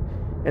snacking.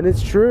 And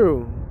it's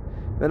true.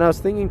 Then I was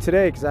thinking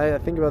today, because I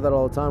think about that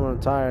all the time when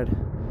I'm tired.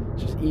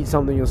 Just eat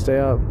something, you'll stay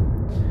up.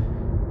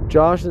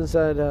 Josh then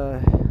said,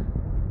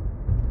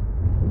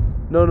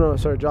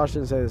 Josh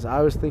didn't say this.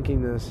 I was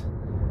thinking this.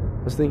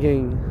 I was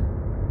thinking,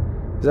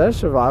 is that a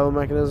survival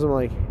mechanism?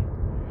 Like,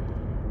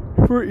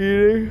 if we're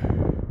eating,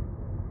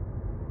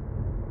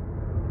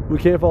 we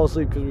can't fall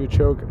asleep because we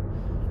choke.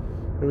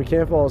 And we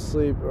can't fall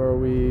asleep or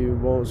we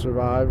won't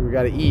survive. We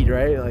got to eat,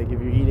 right? Like, if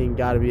you're eating,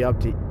 got to be up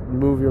to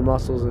move your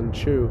muscles and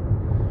chew.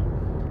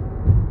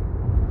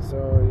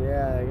 So,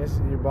 yeah, I guess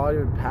your body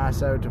would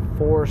pass out to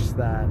force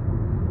that.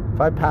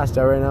 If I passed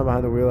out right now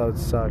behind the wheel, that would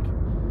suck.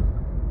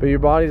 But your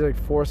body's like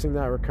forcing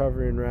that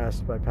recovery and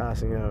rest by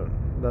passing out.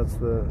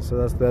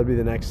 That'd be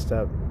the next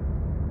step.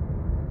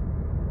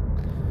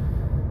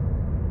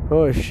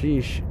 Oh,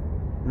 sheesh.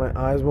 My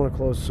eyes want to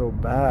close so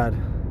bad.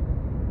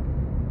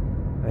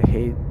 I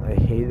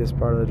hate this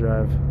part of the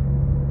drive.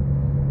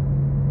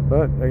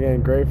 But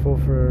again, grateful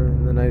for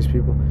the nice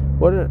people.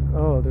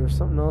 There was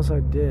something else I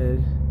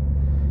did.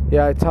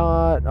 Yeah,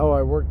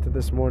 I worked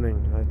this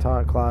morning. I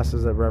taught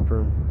classes at Rep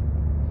Room.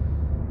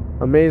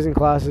 Amazing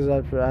classes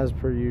as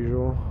per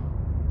usual.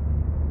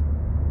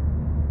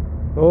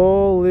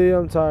 Holy,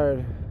 I'm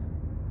tired.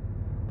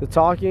 The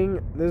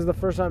talking, this is the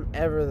first time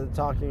ever that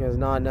talking has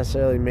not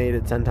necessarily made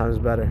it 10 times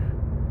better.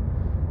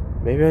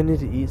 Maybe I need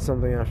to eat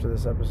something after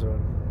this episode.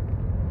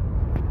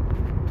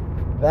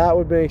 That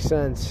would make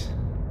sense.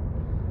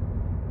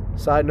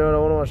 Side note, I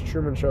want to watch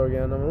Truman Show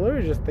again. I'm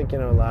literally just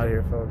thinking out loud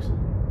here, folks.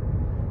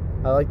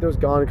 I like those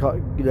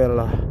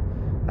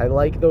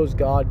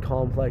God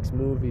complex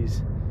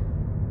movies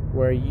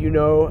where you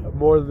know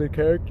more than the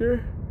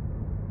character.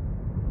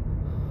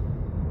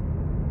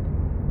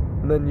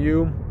 then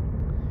you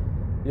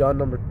on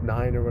number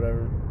 9 or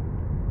whatever.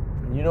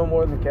 You know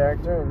more than the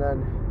character, and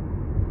then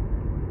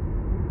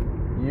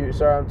you.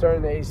 Sorry, I'm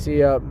turning the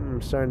AC up.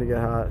 I'm starting to get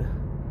hot.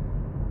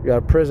 We got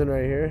a prison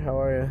right here.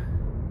 How are you?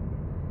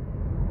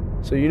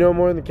 So you know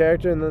more than the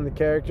character, and then the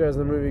character, as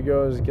the movie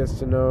goes, gets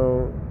to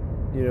know,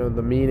 you know,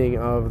 the meaning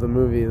of the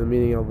movie, the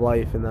meaning of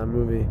life in that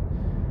movie.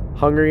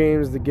 Hunger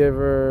Games, The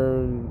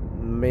Giver,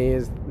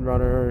 Maze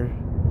Runner,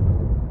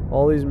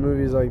 all these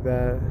movies like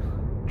that.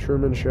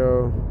 Truman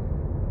Show.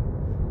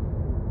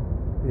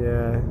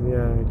 Yeah,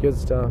 good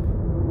stuff.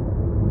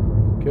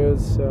 Good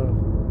stuff.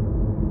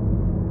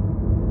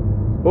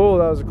 Oh,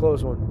 that was a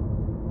close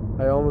one.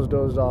 I almost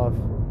dozed off.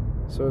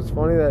 So it's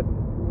funny that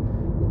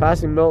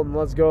passing Milton,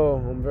 let's go.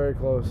 I'm very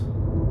close.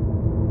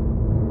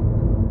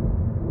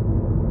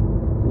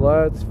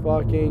 Let's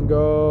fucking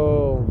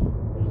go.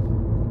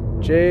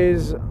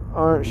 Jays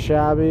aren't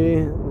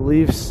shabby.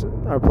 Leafs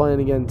are playing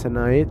again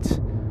tonight.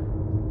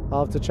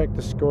 I'll have to check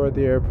the score at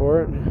the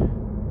airport.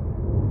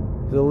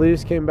 If the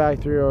Leafs came back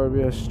 3-0, it would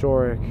be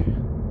historic.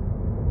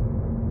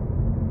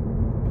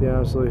 Be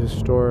absolutely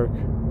historic.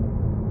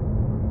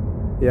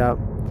 Yeah.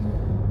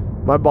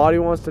 My body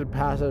wants to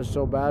pass out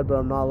so bad, but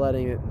I'm not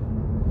letting it.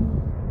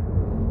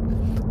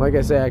 Like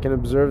I say, I can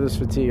observe this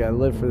fatigue. I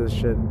live for this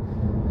shit.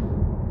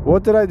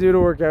 What did I do to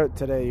work out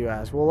today, you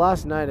ask? Well,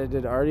 last night I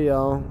did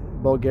RDL,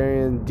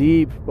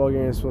 deep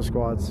Bulgarian split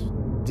squats.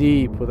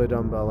 Deep with a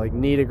dumbbell, like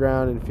knee to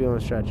ground and feel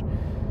and stretch.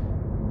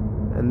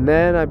 And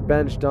then I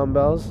benched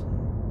dumbbells.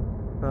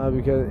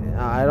 Because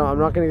I'm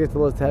not going to get to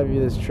lift heavy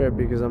this trip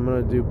because I'm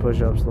going to do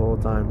push-ups the whole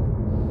time.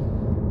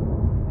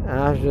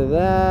 After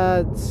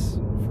that,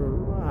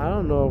 I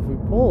don't know if we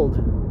pulled.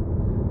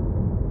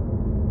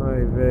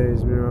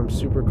 I'm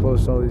super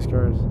close to all these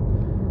cars.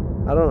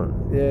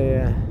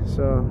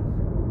 So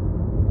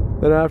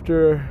then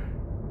after,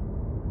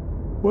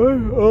 what?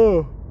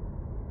 Oh,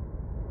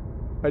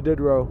 I did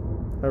row.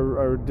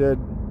 I did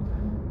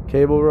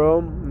cable row,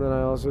 and then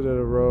I also did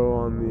a row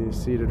on the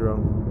seated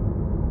row.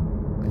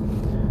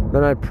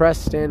 Then I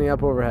pressed standing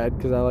up overhead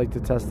because I like to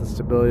test the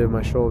stability of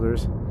my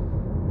shoulders.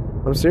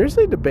 I'm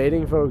seriously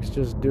debating, folks,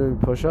 just doing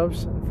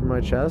push-ups for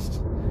my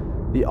chest.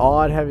 The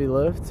odd heavy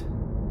lift.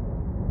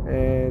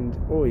 And,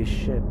 holy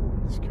shit,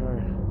 this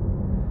car.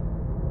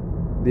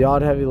 The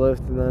odd heavy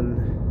lift, and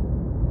then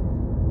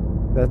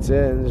that's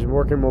it. And just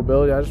working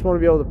mobility. I just want to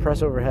be able to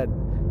press overhead.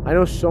 I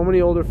know so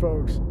many older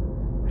folks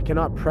that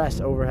cannot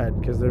press overhead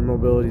because their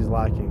mobility is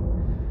lacking.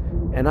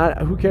 And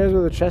who cares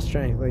about the chest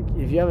strength? Like,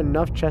 if you have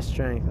enough chest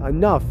strength,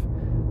 enough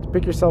to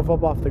pick yourself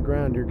up off the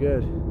ground, you're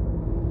good.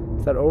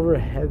 It's that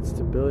overhead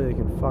stability that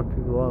can fuck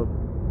people up.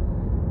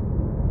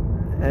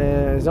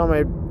 And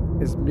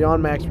it's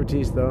beyond my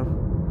expertise, though.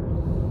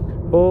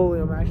 Holy,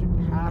 I'm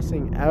actually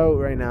passing out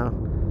right now.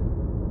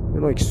 I'm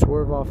gonna, like,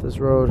 swerve off this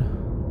road.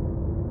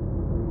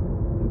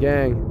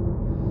 Gang,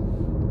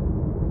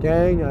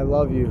 I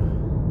love you.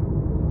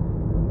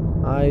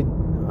 I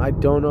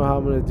don't know how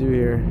I'm gonna do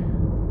here.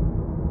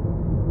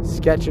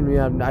 Sketching me.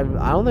 I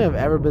don't think I've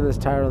ever been this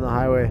tired on the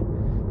highway,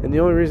 and the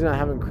only reason I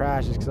haven't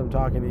crashed is because I'm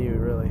talking to you,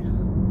 really.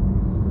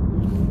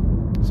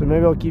 So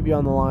maybe I'll keep you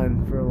on the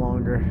line for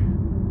longer.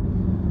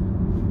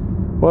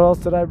 What else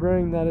did I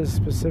bring that is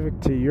specific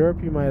to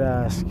Europe, you might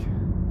ask?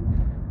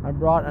 I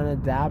brought an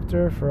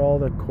adapter for all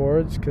the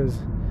cords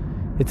because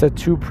it's a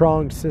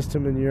 2-pronged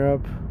system in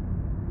Europe.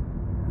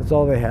 That's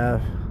all they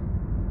have.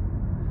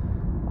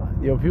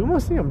 Yo, people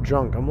must think I'm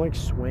drunk. I'm like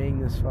swaying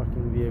this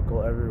fucking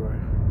vehicle everywhere.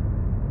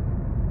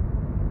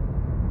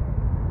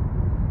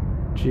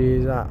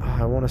 Jeez,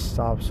 I want to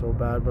stop so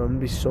bad, but I'm going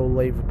to be so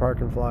late for Park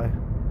and Fly.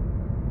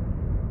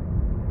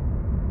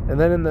 And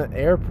then in the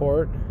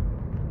airport,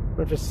 I'm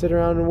going to just sit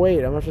around and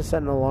wait. I'm going to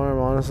set an alarm,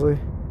 honestly.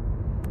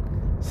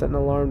 Set an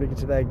alarm to get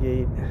to that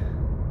gate.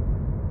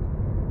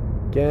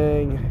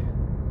 Gang.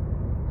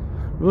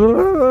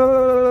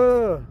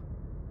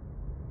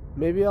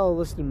 Maybe I'll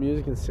listen to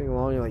music and sing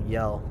along and like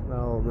yell.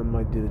 That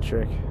might do the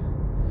trick.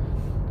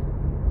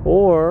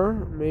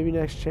 Or maybe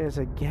next chance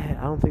I get,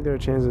 I don't think there are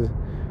chances.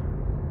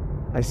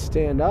 I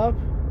stand up,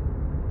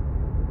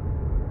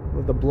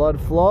 let the blood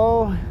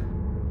flow,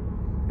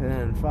 and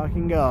then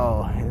fucking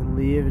go and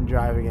leave and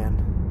drive again.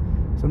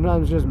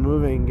 Sometimes just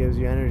moving gives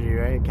you energy,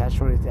 right?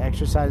 Catch-22.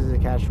 Exercise is a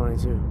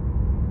catch-22.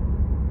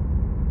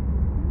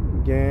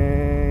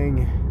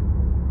 Gang.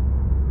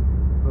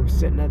 I'm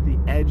sitting at the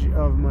edge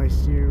of my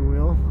steering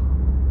wheel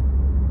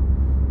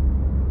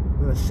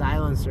with a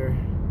silencer.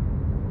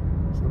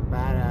 Some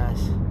badass.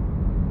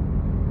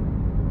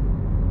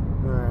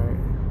 Alright.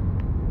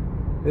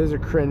 This is a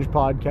cringe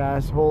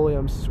podcast. Holy,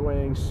 I'm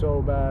swaying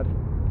so bad.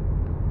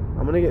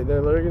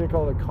 They're literally gonna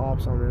call the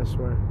cops on me, I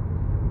swear.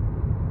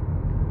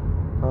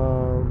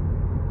 Oh,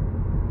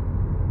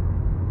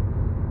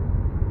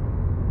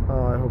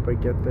 I hope I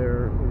get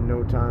there in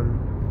no time.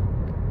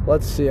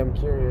 Let's see, I'm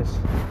curious.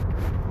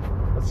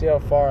 Let's see how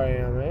far I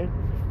am, eh?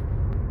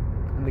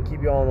 I'm gonna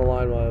keep you all on the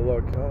line while I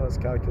look. Oh, that's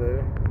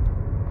calculator.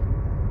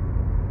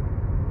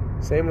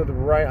 Same with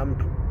right. I'm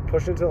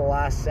pushing to the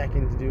last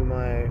second to do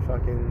my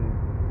fucking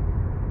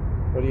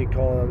what do you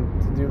call them,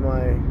 to do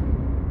my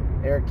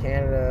Air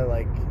Canada,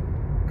 like,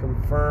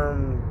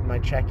 confirm my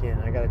check-in.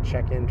 I gotta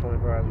check in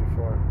 24 hours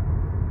before.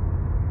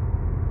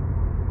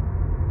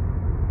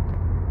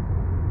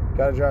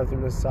 Gotta drive through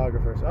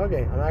Mississauga first.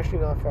 Okay, I'm actually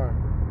not far.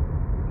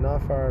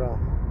 Not far at all.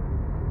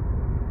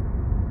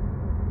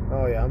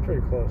 Oh yeah, I'm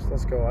pretty close.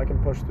 Let's go. I can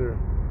push through.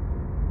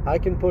 I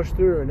can push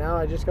through. Now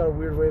I just got a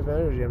weird wave of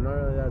energy. I'm not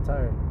really that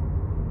tired.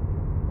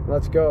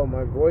 Let's go.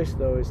 My voice,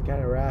 though, is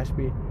kind of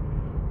raspy.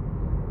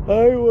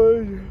 I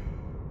was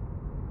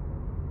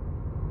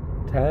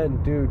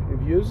 10. Dude, if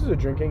this was a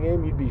drinking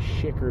game, you'd be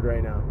shickered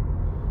right now.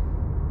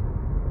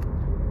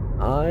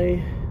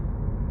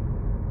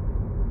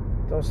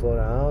 Don't slow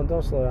down.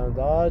 Don't slow down,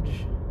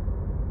 Dodge.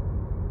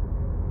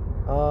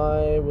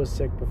 I was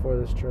sick before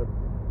this trip.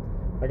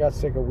 I got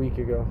sick a week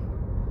ago.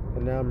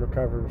 And now I'm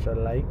recovered, which I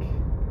like.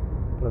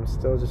 But I'm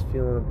still just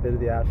feeling a bit of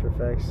the after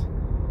effects.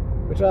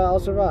 Which I'll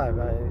survive.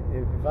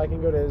 If I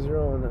can go to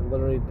Israel and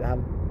literally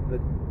have the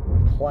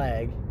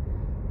plague,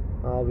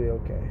 I'll be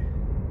okay.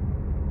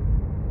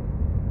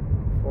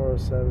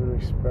 407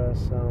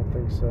 Express, I don't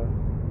think so.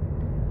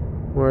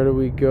 Where do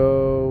we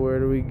go? Where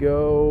do we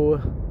go?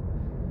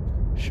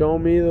 Show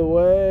me the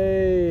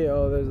way.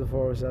 Oh, there's the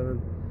 407.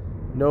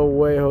 No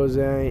way,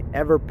 Jose. I ain't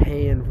ever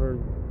paying for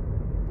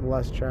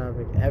less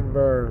traffic.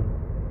 Ever.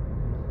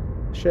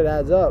 Shit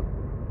adds up.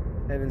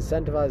 And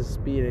incentivizes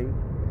speeding.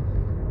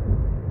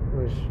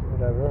 Which,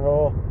 whatever.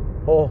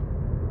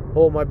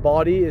 Oh, my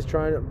body is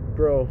trying to...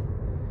 Bro.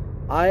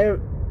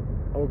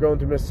 we're going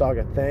through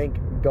Mississauga. Thank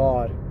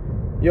God.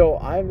 Yo,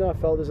 I have not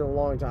felt this in a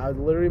long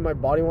time. My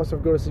body wants to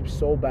go to sleep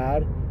so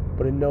bad,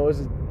 but it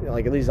knows,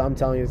 like, at least I'm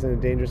telling you, it's in a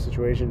dangerous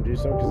situation to do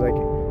so, because, like,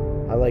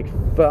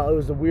 I felt, it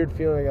was a weird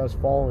feeling like I was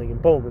falling,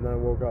 and boom, and then I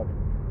woke up.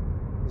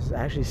 This is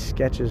actually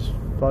Sketch's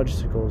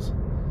Fudgesicles.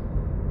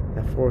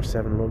 That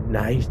 407 looked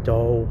nice,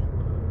 though.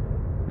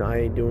 No, I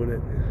ain't doing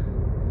it.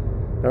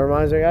 That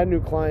reminds me, I got a new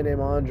client named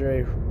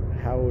Andre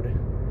Howard.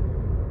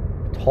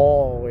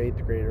 Tall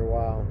 8th grader,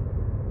 wow.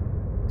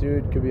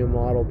 Dude could be a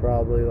model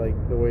probably, like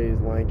the way he's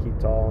lanky,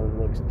 tall, and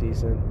looks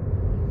decent.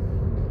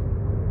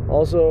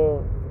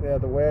 Also, yeah,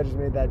 the way I just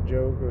made that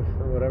joke or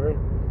whatever,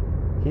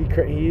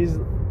 he's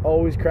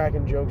always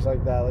cracking jokes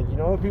like that. Like, you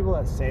know the people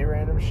that say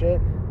random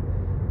shit?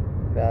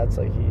 That's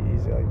like,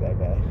 he's like that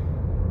guy.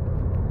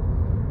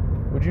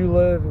 Would you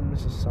live in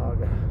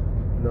Mississauga?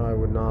 No, I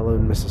would not live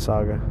in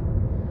Mississauga.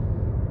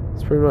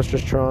 It's pretty much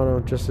just Toronto,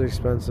 just as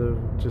expensive,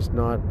 just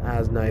not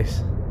as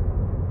nice.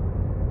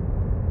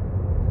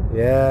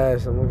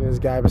 Yes, I'm looking at this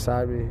guy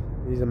beside me.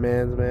 He's a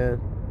man's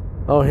man.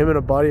 Oh, him and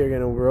a buddy are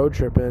getting a road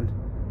trip in.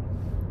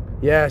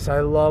 Yes,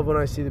 I love when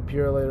I see the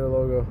Purelator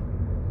logo.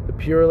 The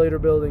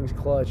Purelator building's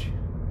clutch.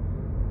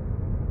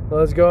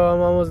 Let's go,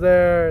 I'm almost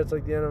there. It's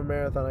like the end of a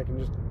marathon. I can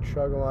just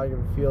chug along, I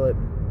can feel it.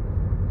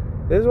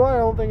 This is why I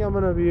don't think I'm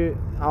going to be...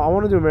 I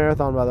want to do a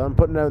marathon, by the way. I'm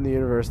putting it out in the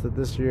universe that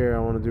this year I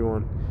want to do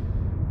one.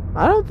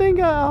 I don't think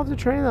I'll have to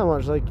train that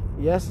much. Like,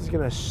 yes, it's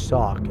going to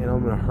suck and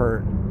I'm going to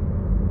hurt.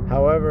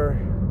 However,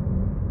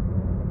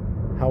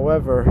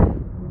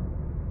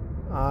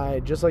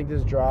 I just like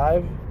this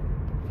drive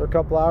for a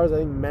couple hours. I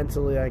think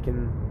mentally I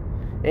can,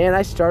 and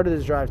I started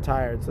this drive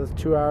tired, so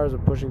that's 2 hours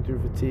of pushing through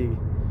fatigue.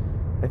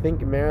 I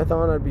think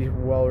marathon I'd be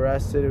well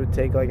rested. It would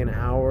take like an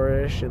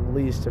hour-ish at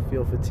least to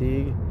feel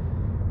fatigue,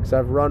 because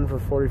I've run for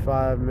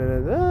 45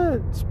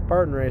 minutes.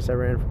 Spartan race I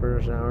ran for pretty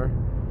much an hour.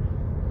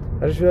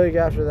 I just feel like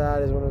after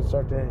that is when it would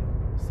start to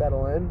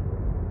settle in.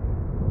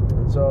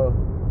 And so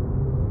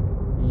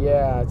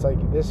yeah, it's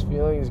like this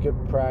feeling is good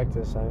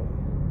practice.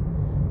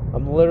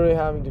 I'm literally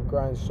having to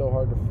grind so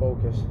hard to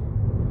focus.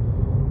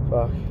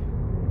 Fuck.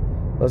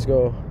 Let's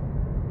go.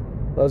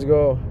 Let's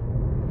go.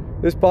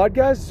 This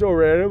podcast is so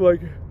random,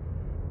 like,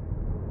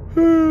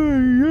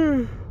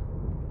 yeah.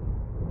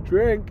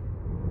 Drink.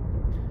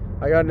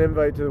 I got an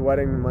invite to the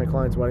wedding, my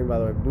client's wedding, by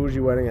the way.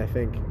 Bougie wedding, I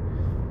think.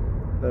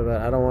 But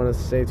I don't want to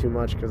say too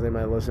much because they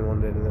might listen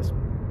one day to this.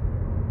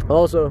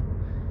 Also,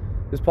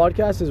 this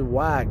podcast is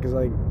whack because,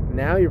 like,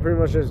 now you're pretty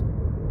much just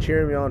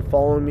cheering me on,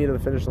 following me to the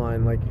finish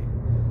line. Like,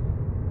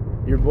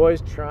 your boy's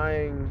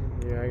trying.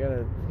 Yeah, I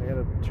gotta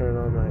turn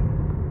on my...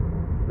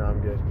 No, I'm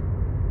good.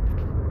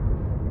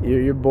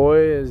 Your boy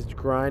is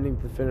grinding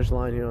to the finish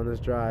line here on this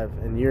drive,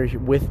 and you're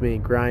with me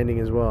grinding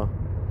as well.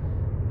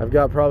 I've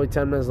got probably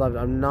 10 minutes left.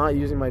 I'm not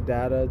using my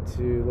data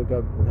to look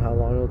up how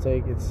long it'll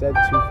take. It said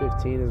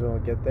 2:15 is when I'll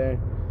get there.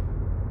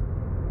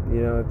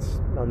 You know,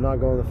 I'm not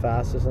going the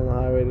fastest on the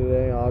highway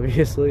today,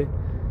 obviously.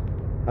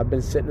 I've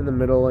been sitting in the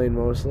middle lane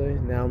mostly.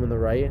 Now I'm in the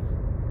right.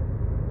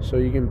 So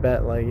you can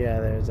bet, like, yeah,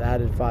 there's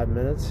added 5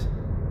 minutes.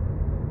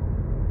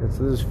 And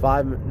so there's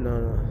 5 minutes.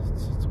 No,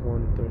 it's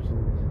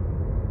 1:13.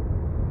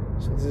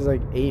 So this is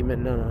like 8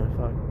 minutes. No,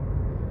 fuck.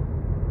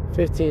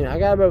 15. I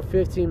got about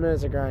 15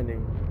 minutes of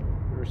grinding.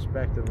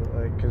 Respectively,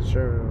 like,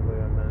 conservatively,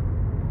 I meant.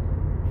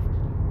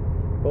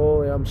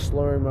 Holy, I'm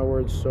slurring my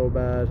words so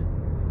bad.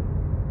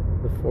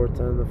 The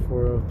 410, the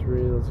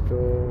 403, let's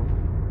go.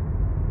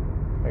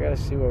 I gotta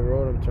see what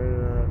road I'm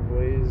turning on.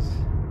 Boys,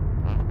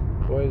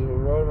 what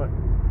road am I?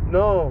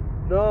 No.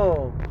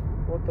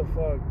 What the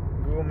fuck?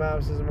 Google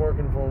Maps isn't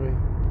working for me.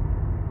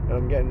 And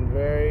I'm getting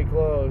very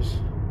close.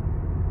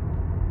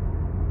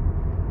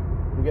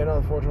 I'm getting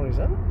on the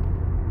 427?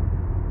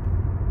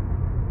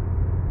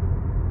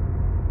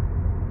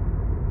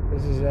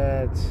 This is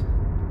at the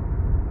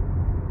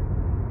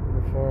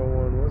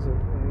 401. What is it? I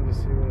need to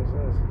see what it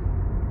says.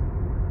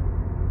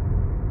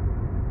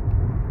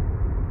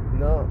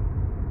 No.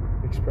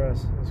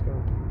 Express. Let's go.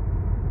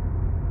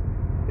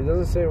 It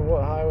doesn't say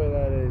what highway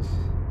that is.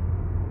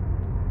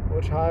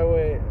 Which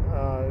highway?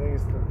 I think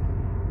it's the...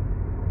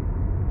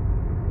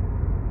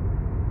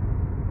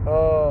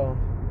 Oh.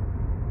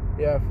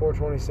 Yeah,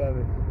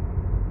 427.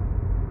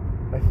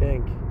 I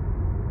think.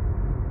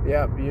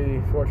 Yeah,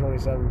 beauty.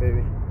 427,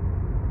 baby.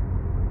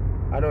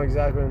 I know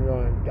exactly where I'm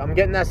going. I'm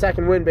getting that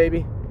second win,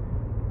 baby.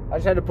 I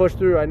just had to push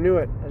through. I knew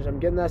it. I'm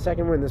getting that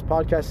second win. This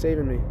podcast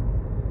saving me.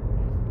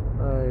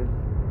 Alright.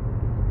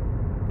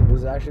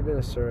 There's actually been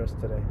a service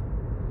today.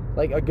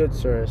 Like a good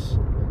service.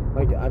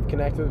 Like I've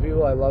connected with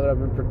people. I love it. I've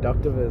been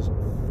productive as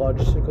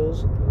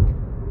fudgesicles.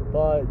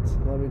 But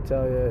let me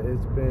tell you,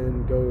 it's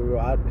been go.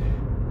 What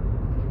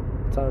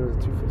time is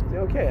it? 2:50.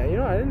 Okay, you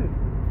know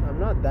I'm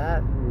not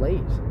that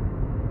late.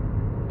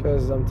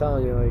 Because I'm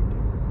telling you, like.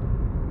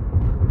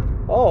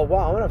 Oh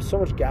wow, I'm gonna have so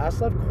much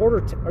gas left.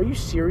 Are you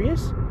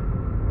serious?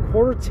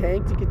 Quarter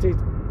tank to get to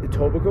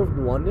Etobicoke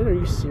from London? Are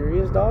you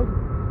serious, dog?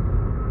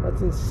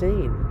 That's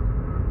insane.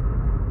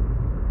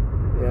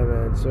 Yeah,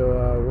 man. So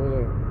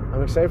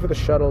I'm excited for the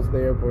shuttle to the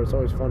airport. It's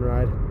always a fun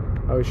ride.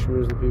 I always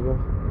schmooze with people.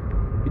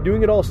 You're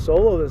doing it all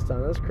solo this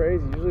time. That's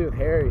crazy. Usually with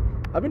Harry.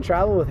 I've been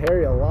traveling with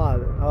Harry a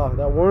lot. Oh,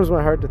 that warms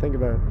my heart to think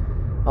about.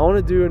 I want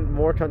to do in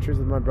more countries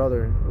with my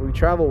brother. We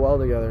travel well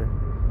together.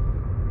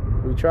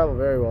 We travel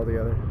very well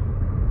together.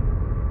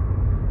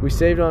 We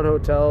saved on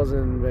hotels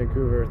in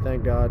Vancouver.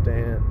 Thank God to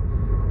Ant.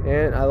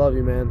 Ant, I love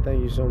you, man.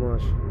 Thank you so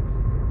much.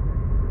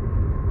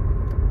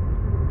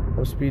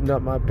 I'm speeding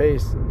up my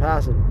pace.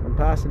 I'm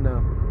passing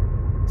now.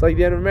 It's like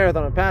the end of a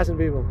marathon. I'm passing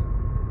people.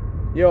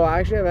 Yo, I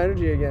actually have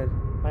energy again.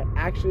 I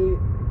actually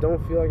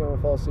don't feel like I'm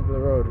gonna fall asleep on the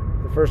road.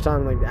 The first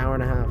time in like an hour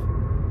and a half.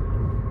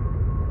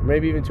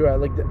 Maybe even 2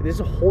 hours. Like this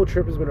whole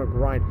trip has been a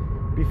grind.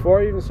 Before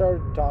I even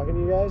started talking to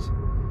you guys,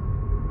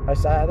 I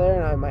sat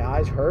there and my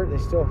eyes hurt. They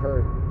still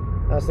hurt.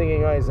 I was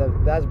thinking, guys,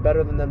 that's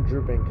better than them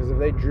drooping. Because if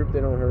they droop, they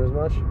don't hurt as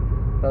much.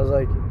 But I was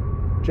like,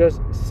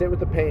 just sit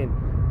with the pain.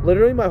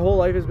 Literally, my whole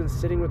life has been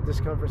sitting with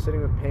discomfort,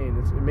 sitting with pain.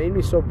 It made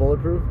me so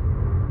bulletproof.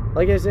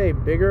 Like I say,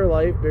 bigger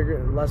life,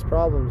 less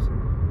problems.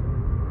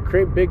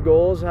 Create big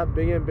goals, have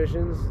big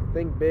ambitions,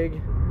 think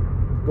big.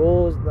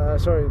 Goals, the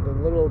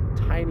little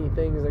tiny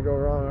things that go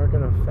wrong aren't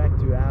going to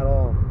affect you at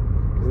all.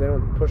 Because they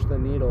don't push the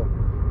needle.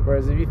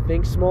 Whereas if you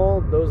think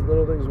small, those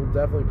little things will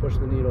definitely push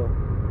the needle.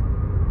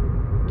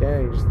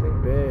 Gang, just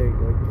think big.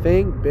 Like,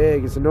 think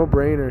big. It's a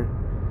no-brainer.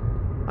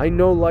 I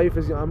know life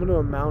is... I'm going to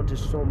amount to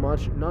so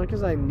much. Not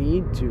because I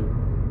need to.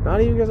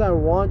 Not even because I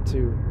want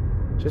to.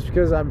 Just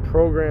because I'm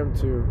programmed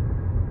to.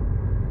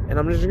 And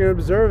I'm just going to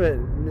observe it.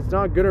 And it's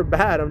not good or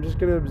bad. I'm just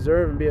going to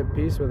observe and be at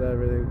peace with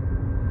everything.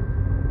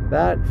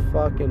 That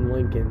fucking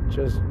Lincoln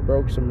just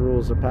broke some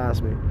rules to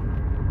pass me.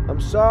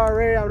 I'm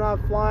sorry. I'm not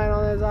flying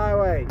on this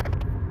highway.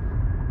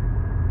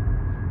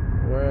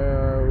 Where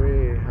are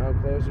we? How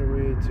close are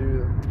we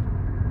to...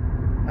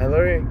 I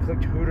literally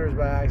clicked Hooters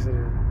by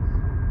accident.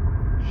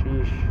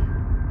 Sheesh.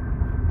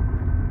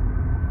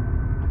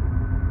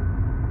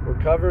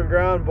 We're covering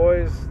ground,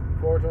 boys.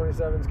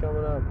 427's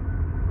coming up.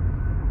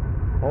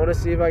 I want to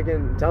see if I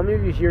can... Tell me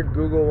if you hear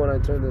Google when I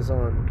turn this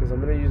on. Because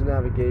I'm going to use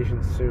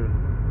navigation soon.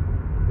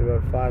 In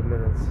about 5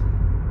 minutes.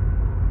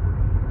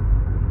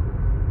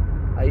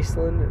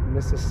 Iceland,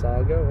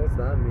 Mississauga? What's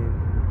that mean?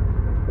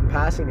 I'm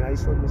passing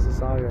Iceland,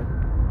 Mississauga.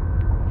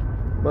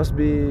 Must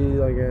be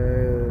like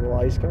a little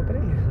ice company.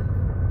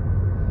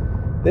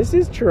 This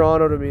is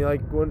Toronto to me.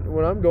 Like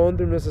when I'm going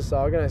through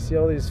Mississauga and I see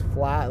all these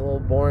flat,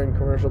 little boring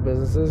commercial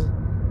businesses,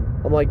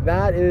 I'm like,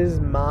 that is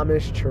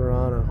momish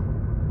Toronto.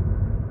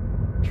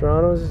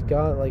 Toronto's just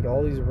got like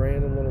all these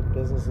random little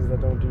businesses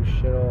that don't do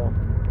shit all.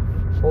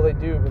 Well, they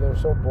do, but they're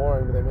so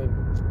boring. But they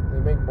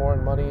make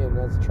boring money, and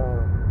that's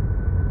Toronto.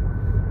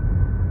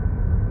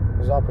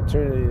 There's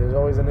opportunity. There's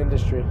always an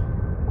industry.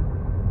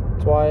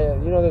 That's why,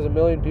 there's a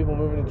million people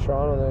moving to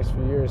Toronto in the next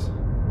few years.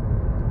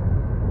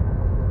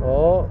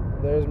 Oh,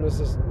 there's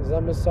is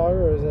that Mississauga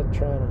or is that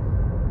Toronto?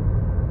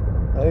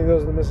 I think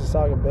those are the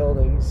Mississauga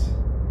buildings.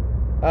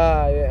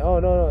 Yeah. Oh,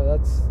 no,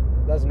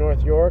 that's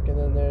North York, and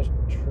then there's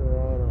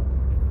Toronto.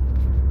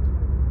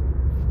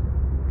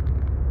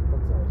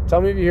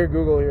 Tell me if you hear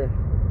Google here.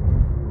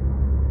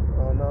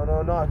 Oh,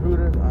 no, not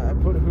Hooters. I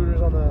put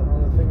Hooters on the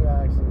thing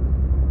by accident.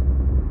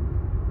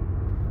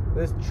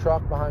 This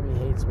truck behind me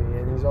hates me,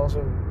 and he's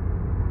also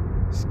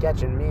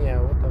sketching me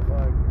out. What the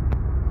fuck?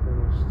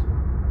 Finished.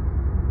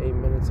 8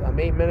 minutes. I'm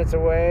 8 minutes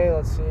away.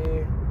 Let's see.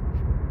 Okay,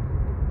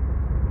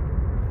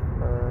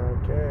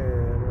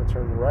 I'm gonna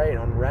turn right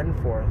on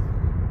Renforth.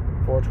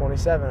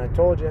 427. I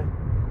told you.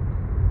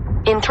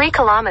 In 3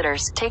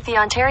 kilometers, take the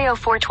Ontario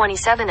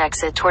 427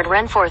 exit toward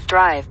Renforth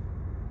Drive.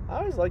 I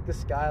always like the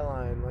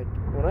skyline. Like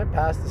when I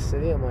pass the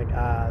city, I'm like,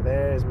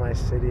 there's my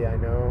city, I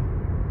know.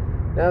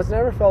 Now, it's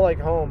never felt like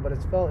home, but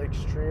it's felt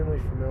extremely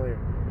familiar.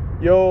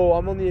 Yo,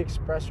 I'm on the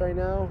express right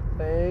now.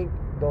 Thank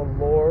the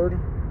Lord.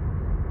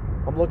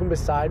 I'm looking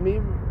beside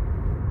me.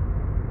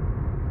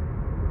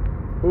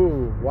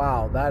 Ooh,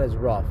 wow, that is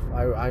rough.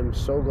 I'm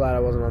so glad I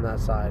wasn't on that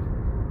side.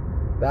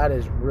 That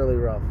is really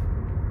rough.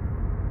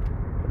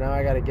 But now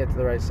I got to get to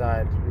the right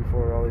side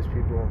before all these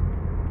people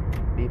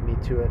beat me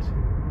to it.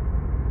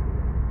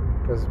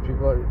 Because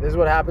this is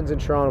what happens in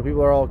Toronto.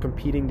 People are all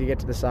competing to get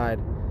to the side.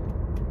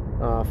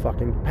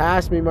 Fucking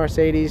pass me,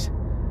 Mercedes.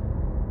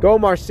 Go,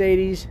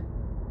 Mercedes.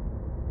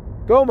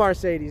 Go,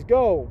 Mercedes,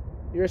 go.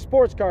 You're a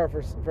sports car,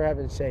 for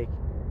heaven's sake.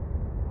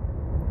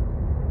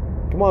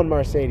 Come on,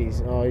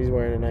 Mercedes. Oh, he's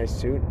wearing a nice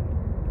suit.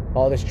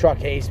 Oh, this truck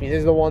hates me. This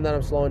is the one that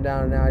I'm slowing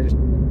down. Now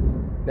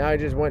I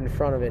just went in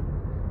front of it.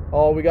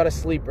 Oh, we got a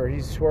sleeper.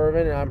 He's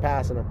swerving, and I'm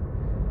passing him.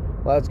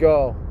 Let's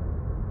go.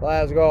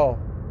 Let's go.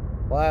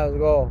 Let's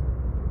go.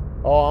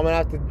 Oh, I'm going to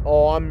have to...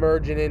 Oh, I'm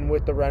merging in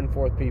with the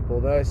Renforth people.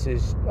 This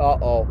is...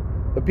 Uh-oh.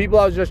 The people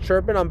I was just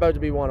chirping, I'm about to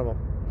be one of them.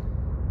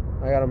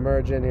 I got to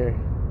merge in here.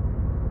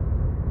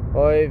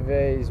 Oy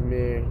vey's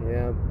me.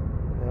 Yeah.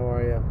 How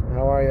are you?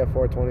 How are you,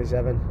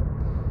 427?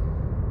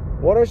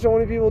 What are so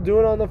many people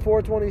doing on the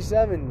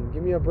 427?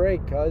 Give me a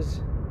break,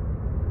 cuz.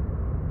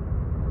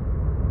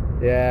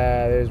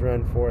 Yeah, there's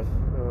Renforth.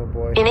 Oh,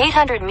 boy. In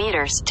 800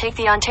 meters, take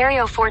the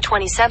Ontario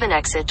 427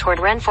 exit toward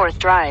Renforth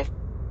Drive.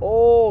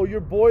 Oh,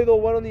 your boy, though,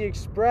 went on the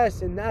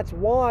express, and that's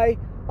why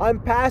I'm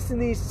passing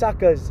these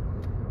suckers.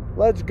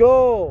 Let's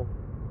go.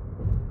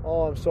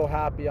 Oh, I'm so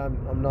happy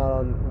I'm not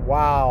on...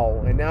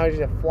 Wow. And now I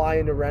just have to fly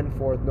into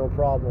Renforth, no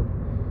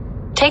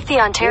problem. Take the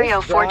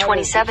Ontario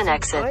 427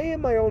 exit. I am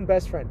my own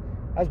best friend.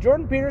 As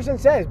Jordan Peterson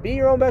says, be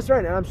your own best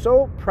friend. And I'm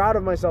so proud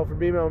of myself for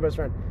being my own best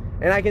friend.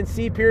 And I can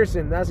see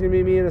Pearson. That's going to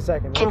be me in a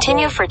second.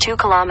 Continue for 2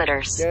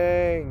 kilometers.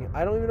 Dang.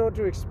 I don't even know what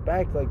to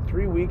expect. Like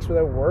 3 weeks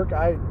without work.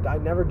 I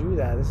never do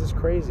that. This is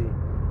crazy.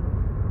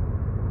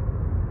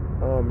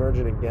 Oh, I'm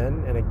merging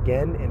again and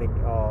again and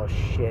again. Oh,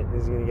 shit.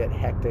 This is going to get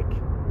hectic.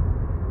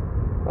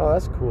 Oh,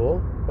 that's cool.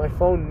 My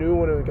phone knew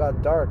when it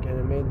got dark and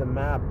it made the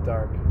map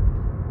dark.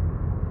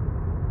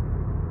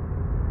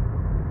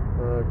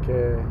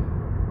 Okay.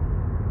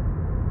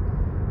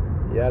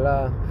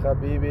 Yalla,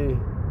 Habibi.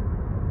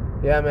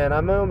 Yeah, man,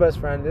 I'm my own best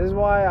friend. This is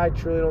why I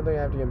truly don't think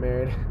I have to get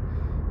married.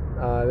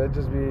 That'd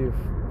just be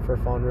for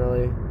fun,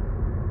 really.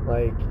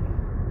 Like,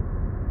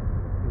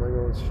 am I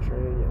going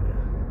straight? Yeah.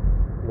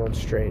 I'm going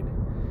straight.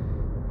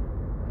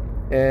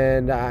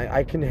 And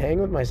I can hang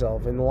with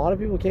myself. And a lot of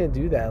people can't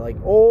do that. Like,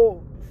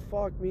 oh,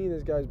 fuck me,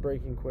 this guy's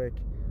braking quick.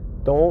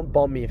 Don't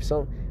bump me.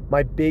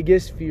 My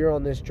biggest fear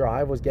on this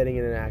drive was getting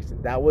in an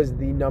accident. That was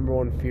the number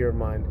one fear of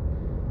mine.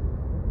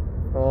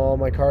 Oh,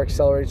 my car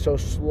accelerates so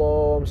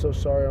slow. I'm so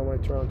sorry, all my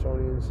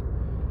Torontonians.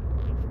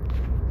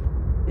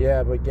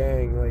 Yeah, but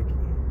gang, like,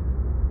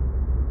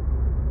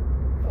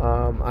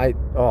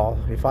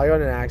 if I got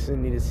in an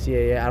accident, needed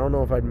CAA, I don't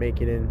know if I'd make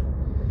it in.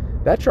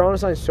 That Toronto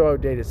sign is so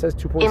outdated. It says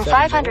 2.7. In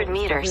 500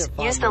 meters,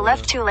 use the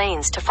left 2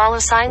 lanes to follow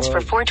signs for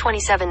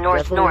 427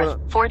 north,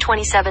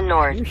 427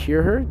 north. You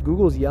hear her?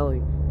 Google's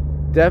yelling.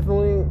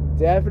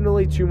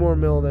 Definitely 2 more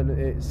mil than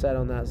it said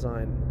on that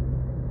sign.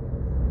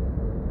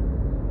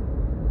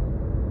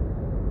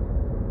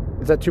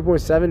 Is that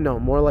 2.7? No,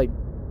 more like,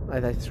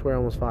 I swear,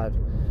 almost 5.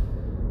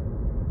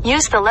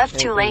 Use the left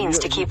 2 lanes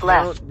to keep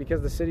left.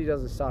 Because the city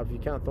doesn't stop. If you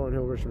count Thornton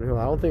Hill, Richmond Hill,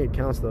 I don't think it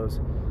counts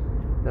those.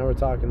 Now we're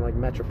talking like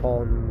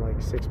metropolitan,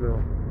 like 6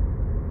 mil.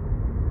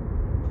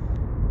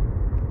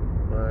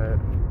 Alright,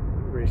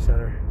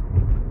 recenter.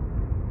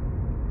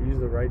 Use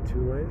the right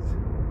 2 lanes.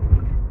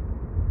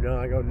 No,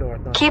 I go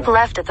north, not Keep south.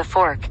 left at the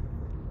fork.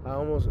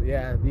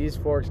 Yeah, these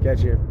forks get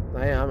you.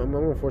 I'm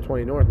going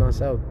 420 north, not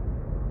south.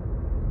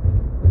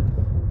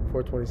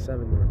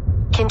 427 north.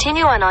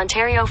 Continue on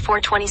Ontario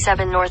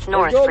 427 north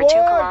for 2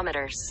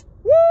 kilometers.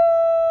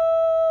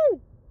 Woo!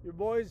 Your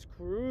boy's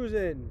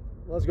cruising.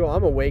 Let's go.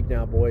 I'm awake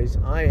now, boys.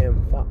 I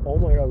am. Oh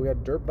my god, we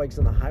got dirt bikes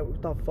on the highway.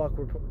 What the fuck?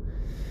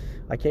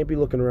 I can't be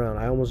looking around.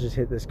 I almost just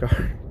hit this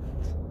car.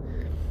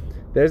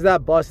 There's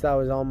that bus that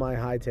was on my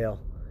hightail,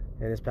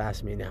 and it's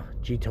passing me now.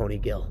 G. Tony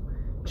Gill.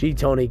 G.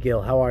 Tony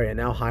Gill, how are you?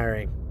 Now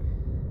hiring.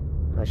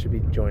 I should be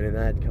joining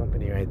that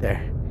company right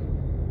there.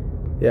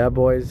 Yeah,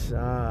 boys.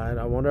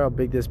 I wonder how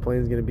big this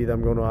plane is going to be that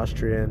I'm going to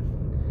Austria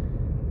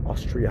in.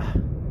 Austria.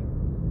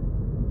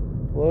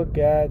 Look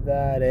at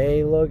that.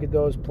 Hey, look at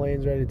those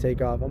planes ready to take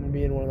off. I'm going to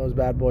be in one of those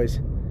bad boys.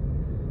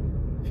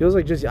 Feels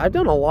like just... I've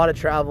done a lot of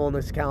travel in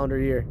this calendar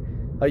year.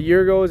 A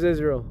year ago was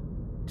Israel.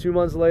 2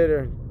 months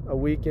later, a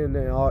week in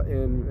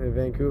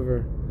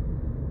Vancouver.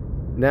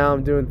 Now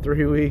I'm doing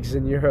 3 weeks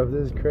in Europe.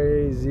 This is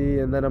crazy.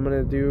 And then I'm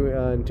going to do,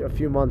 in a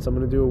few months, I'm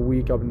going to do a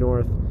week up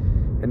north.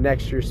 And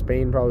next year,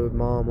 Spain probably with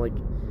mom. Like,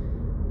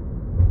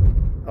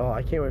 oh,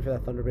 I can't wait for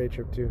that Thunder Bay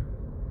trip too.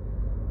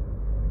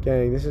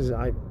 Gang, this is,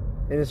 and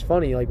it's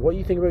funny, like, what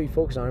you think about, you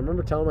focus on. I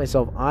remember telling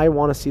myself, I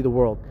want to see the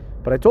world.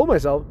 But I told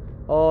myself,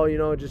 oh, you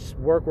know, just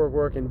work,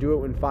 and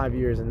do it in 5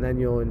 years, and then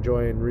you'll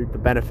enjoy and reap the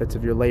benefits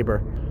of your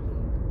labor.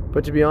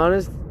 But to be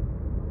honest,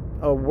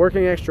 a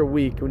working extra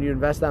week, when you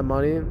invest that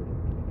money,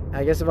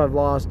 I guess if I've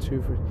lost a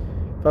total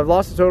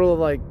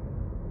of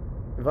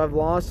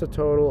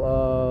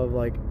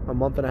like a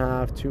month and a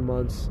half, 2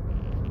 months,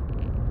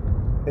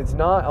 it's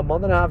not a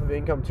month and a half of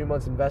income, 2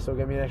 months investment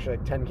will give me an extra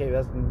like 10K.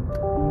 That's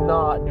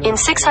not doing In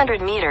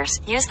 600 meters,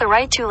 use the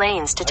right 2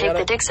 lanes to take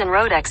the Dixon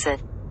Road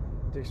exit.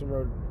 Dixon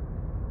Road.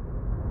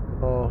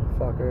 Oh,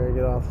 fuck, I gotta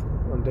get off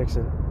on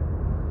Dixon.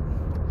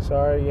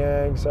 Sorry,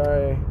 gang,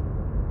 sorry.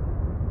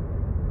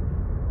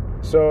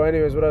 So,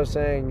 anyways, what I was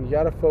saying, you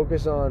gotta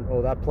focus on...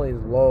 Oh, that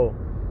plane's low.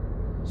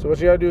 So what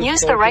you gotta do is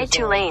use the right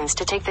 2 lanes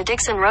to take the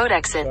Dixon Road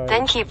exit,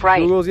 then keep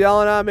right. Google's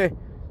yelling at me.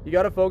 You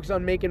gotta focus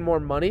on making more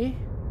money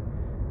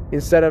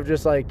instead of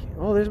just like,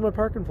 oh, there's my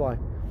park and fly.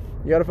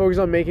 You gotta focus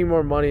on making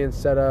more money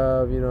instead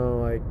of, you know,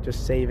 like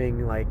just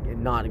saving, like,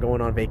 and not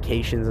going on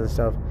vacations and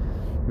stuff.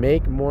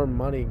 Make more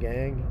money,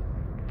 gang.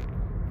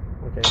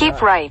 Okay,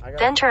 keep right,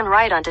 then turn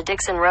right onto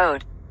Dixon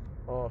Road.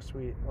 Oh,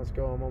 sweet. Let's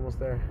go. I'm almost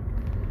there.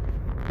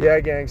 Yeah,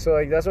 gang. So,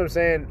 like, that's what I'm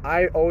saying.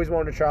 I always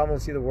wanted to travel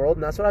and see the world,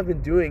 and that's what I've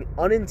been doing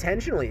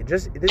unintentionally.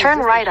 Turn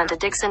right onto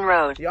Dixon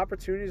Road. The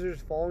opportunities are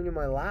just falling in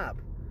my lap.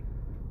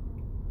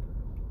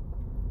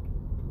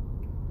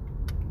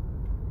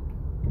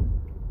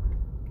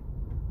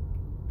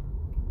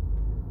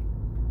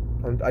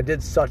 I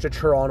did such a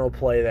Toronto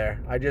play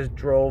there. I just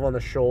drove on the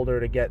shoulder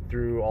to get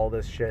through all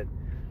this shit.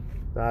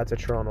 That's a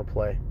Toronto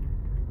play.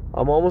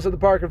 I'm almost at the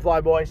park and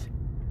fly, boys.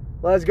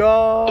 Let's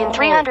go. In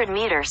 300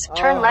 meters,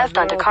 turn left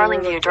onto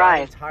Carlingview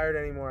Drive. I'm not tired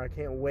anymore. I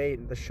can't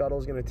wait. The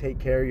shuttle's going to take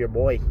care of your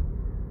boy.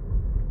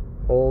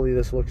 Holy,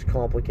 this looks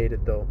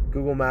complicated, though.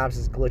 Google Maps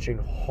is glitching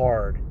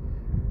hard.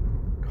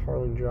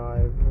 Carling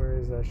Drive. Where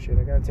is that shit?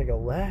 I got to take a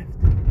left.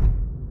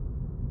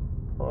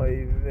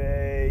 Oy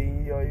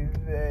vey, oy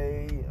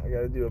vey. I got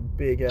to do a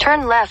big...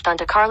 Turn left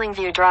onto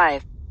Carlingview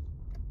Drive.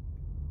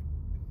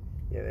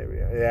 Yeah, there we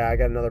go. Yeah, I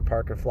got another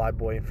park and fly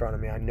boy in front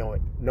of me. I know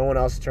it. No one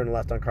else is turning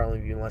left on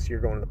Carlingview unless you're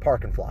going to the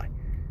park and fly.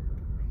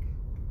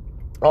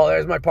 Oh,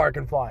 there's my park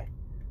and fly.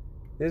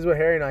 This is what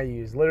Harry and I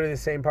use. Literally the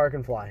same park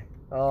and fly.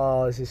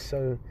 Oh, this is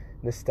so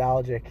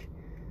nostalgic.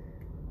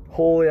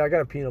 Holy, I got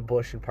to pee in a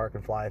bush and park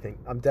and fly, I think.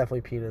 I'm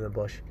definitely peeing in a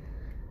bush.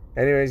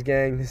 Anyways,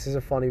 gang, this is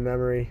a funny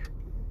memory.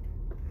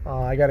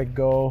 I got to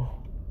go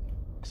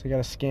because I got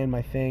to scan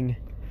my thing.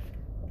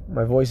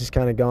 My voice is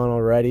kind of gone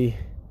already.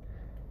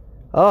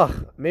 Oh,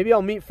 maybe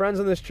I'll meet friends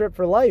on this trip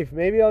for life.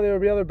 Maybe there'll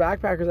be other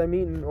backpackers I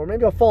meet, or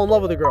maybe I'll fall in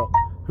love with a girl.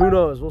 Who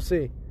knows? We'll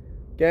see.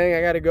 Gang,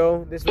 I gotta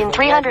go. This in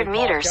 300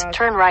 meters, podcast.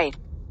 Turn right.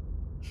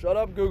 Shut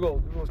up,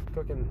 Google. Google's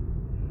cooking.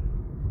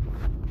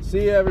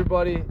 See you,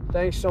 everybody.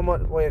 Thanks so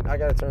much. Wait, I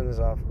gotta turn this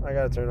off. I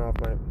gotta turn off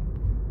my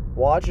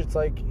watch. It's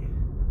like,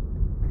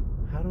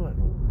 how do I?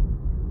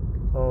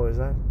 Oh, is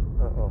that?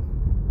 Uh-oh.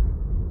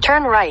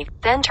 Turn right,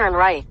 then turn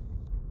right.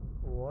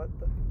 What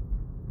the?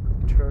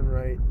 Turn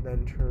right,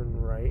 then turn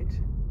right.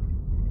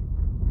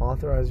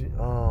 Authorize.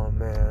 Oh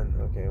man.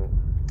 Okay.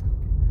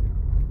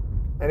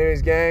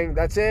 Anyways, gang,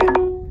 that's it.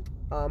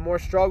 More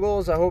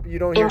struggles. I hope you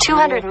don't hear. In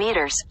 200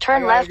 meters,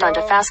 turn left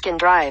onto Faskin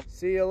Drive.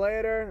 See you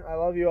later. I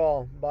love you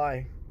all.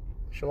 Bye.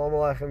 Shalom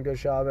Aleichem. Good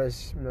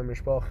Shabbos.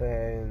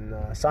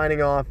 And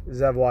signing off.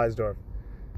 Zev Weisdorf.